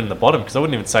not even the bottom, because I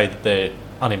wouldn't even say that they're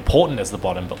unimportant as the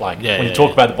bottom, but like when you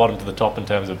talk about the bottom to the top in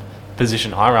terms of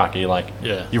position hierarchy, like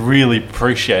you really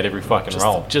appreciate every fucking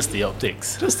role. Just the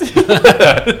optics. Just Just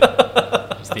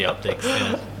the optics.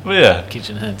 Yeah. But yeah,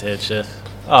 Kitchen hand head chef.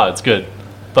 oh, it's good.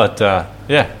 But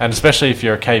yeah, and especially if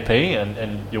you're a KP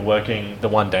and you're working the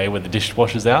one day where the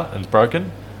dishwasher's out and it's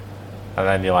broken, and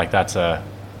then you're like, that's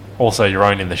also you're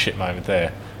owning the shit moment there.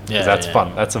 'Cause Yeah, that's yeah.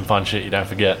 fun. That's some fun shit you don't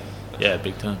forget. Yeah,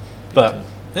 big time. But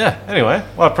yeah, anyway,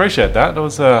 well, I appreciate that. It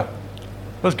was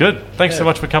good. Thanks so Yeah.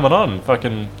 much for coming on and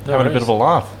fucking No having a bit worries. of a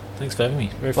laugh. Thanks for having me.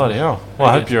 Very Bloody fun. hell. Well,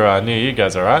 I Very hope good. your New Year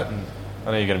goes alright, and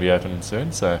I know you're going to be open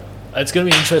soon, so It's going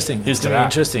to be interesting. Here's It's to going to be that.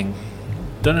 interesting.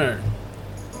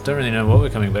 Don't really know what we're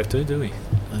coming back to, do we?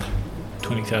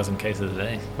 20,000 cases a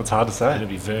day. it's hard to say. It'll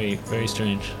be very, very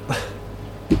strange.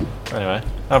 Anyway,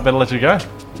 I better let you go.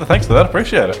 So thanks for that.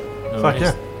 Appreciate it. No Fuck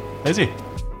worries. yeah. Easy.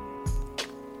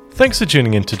 Thanks for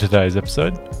tuning in to today's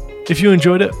episode. If you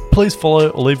enjoyed it, please follow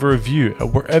or leave a review at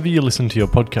wherever you listen to your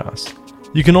podcasts.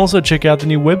 You can also check out the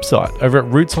new website over at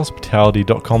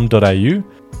rootshospitality.com.au.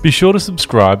 Be sure to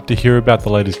subscribe to hear about the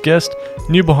latest guest,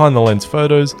 new behind the lens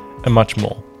photos, and much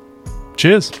more.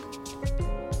 Cheers!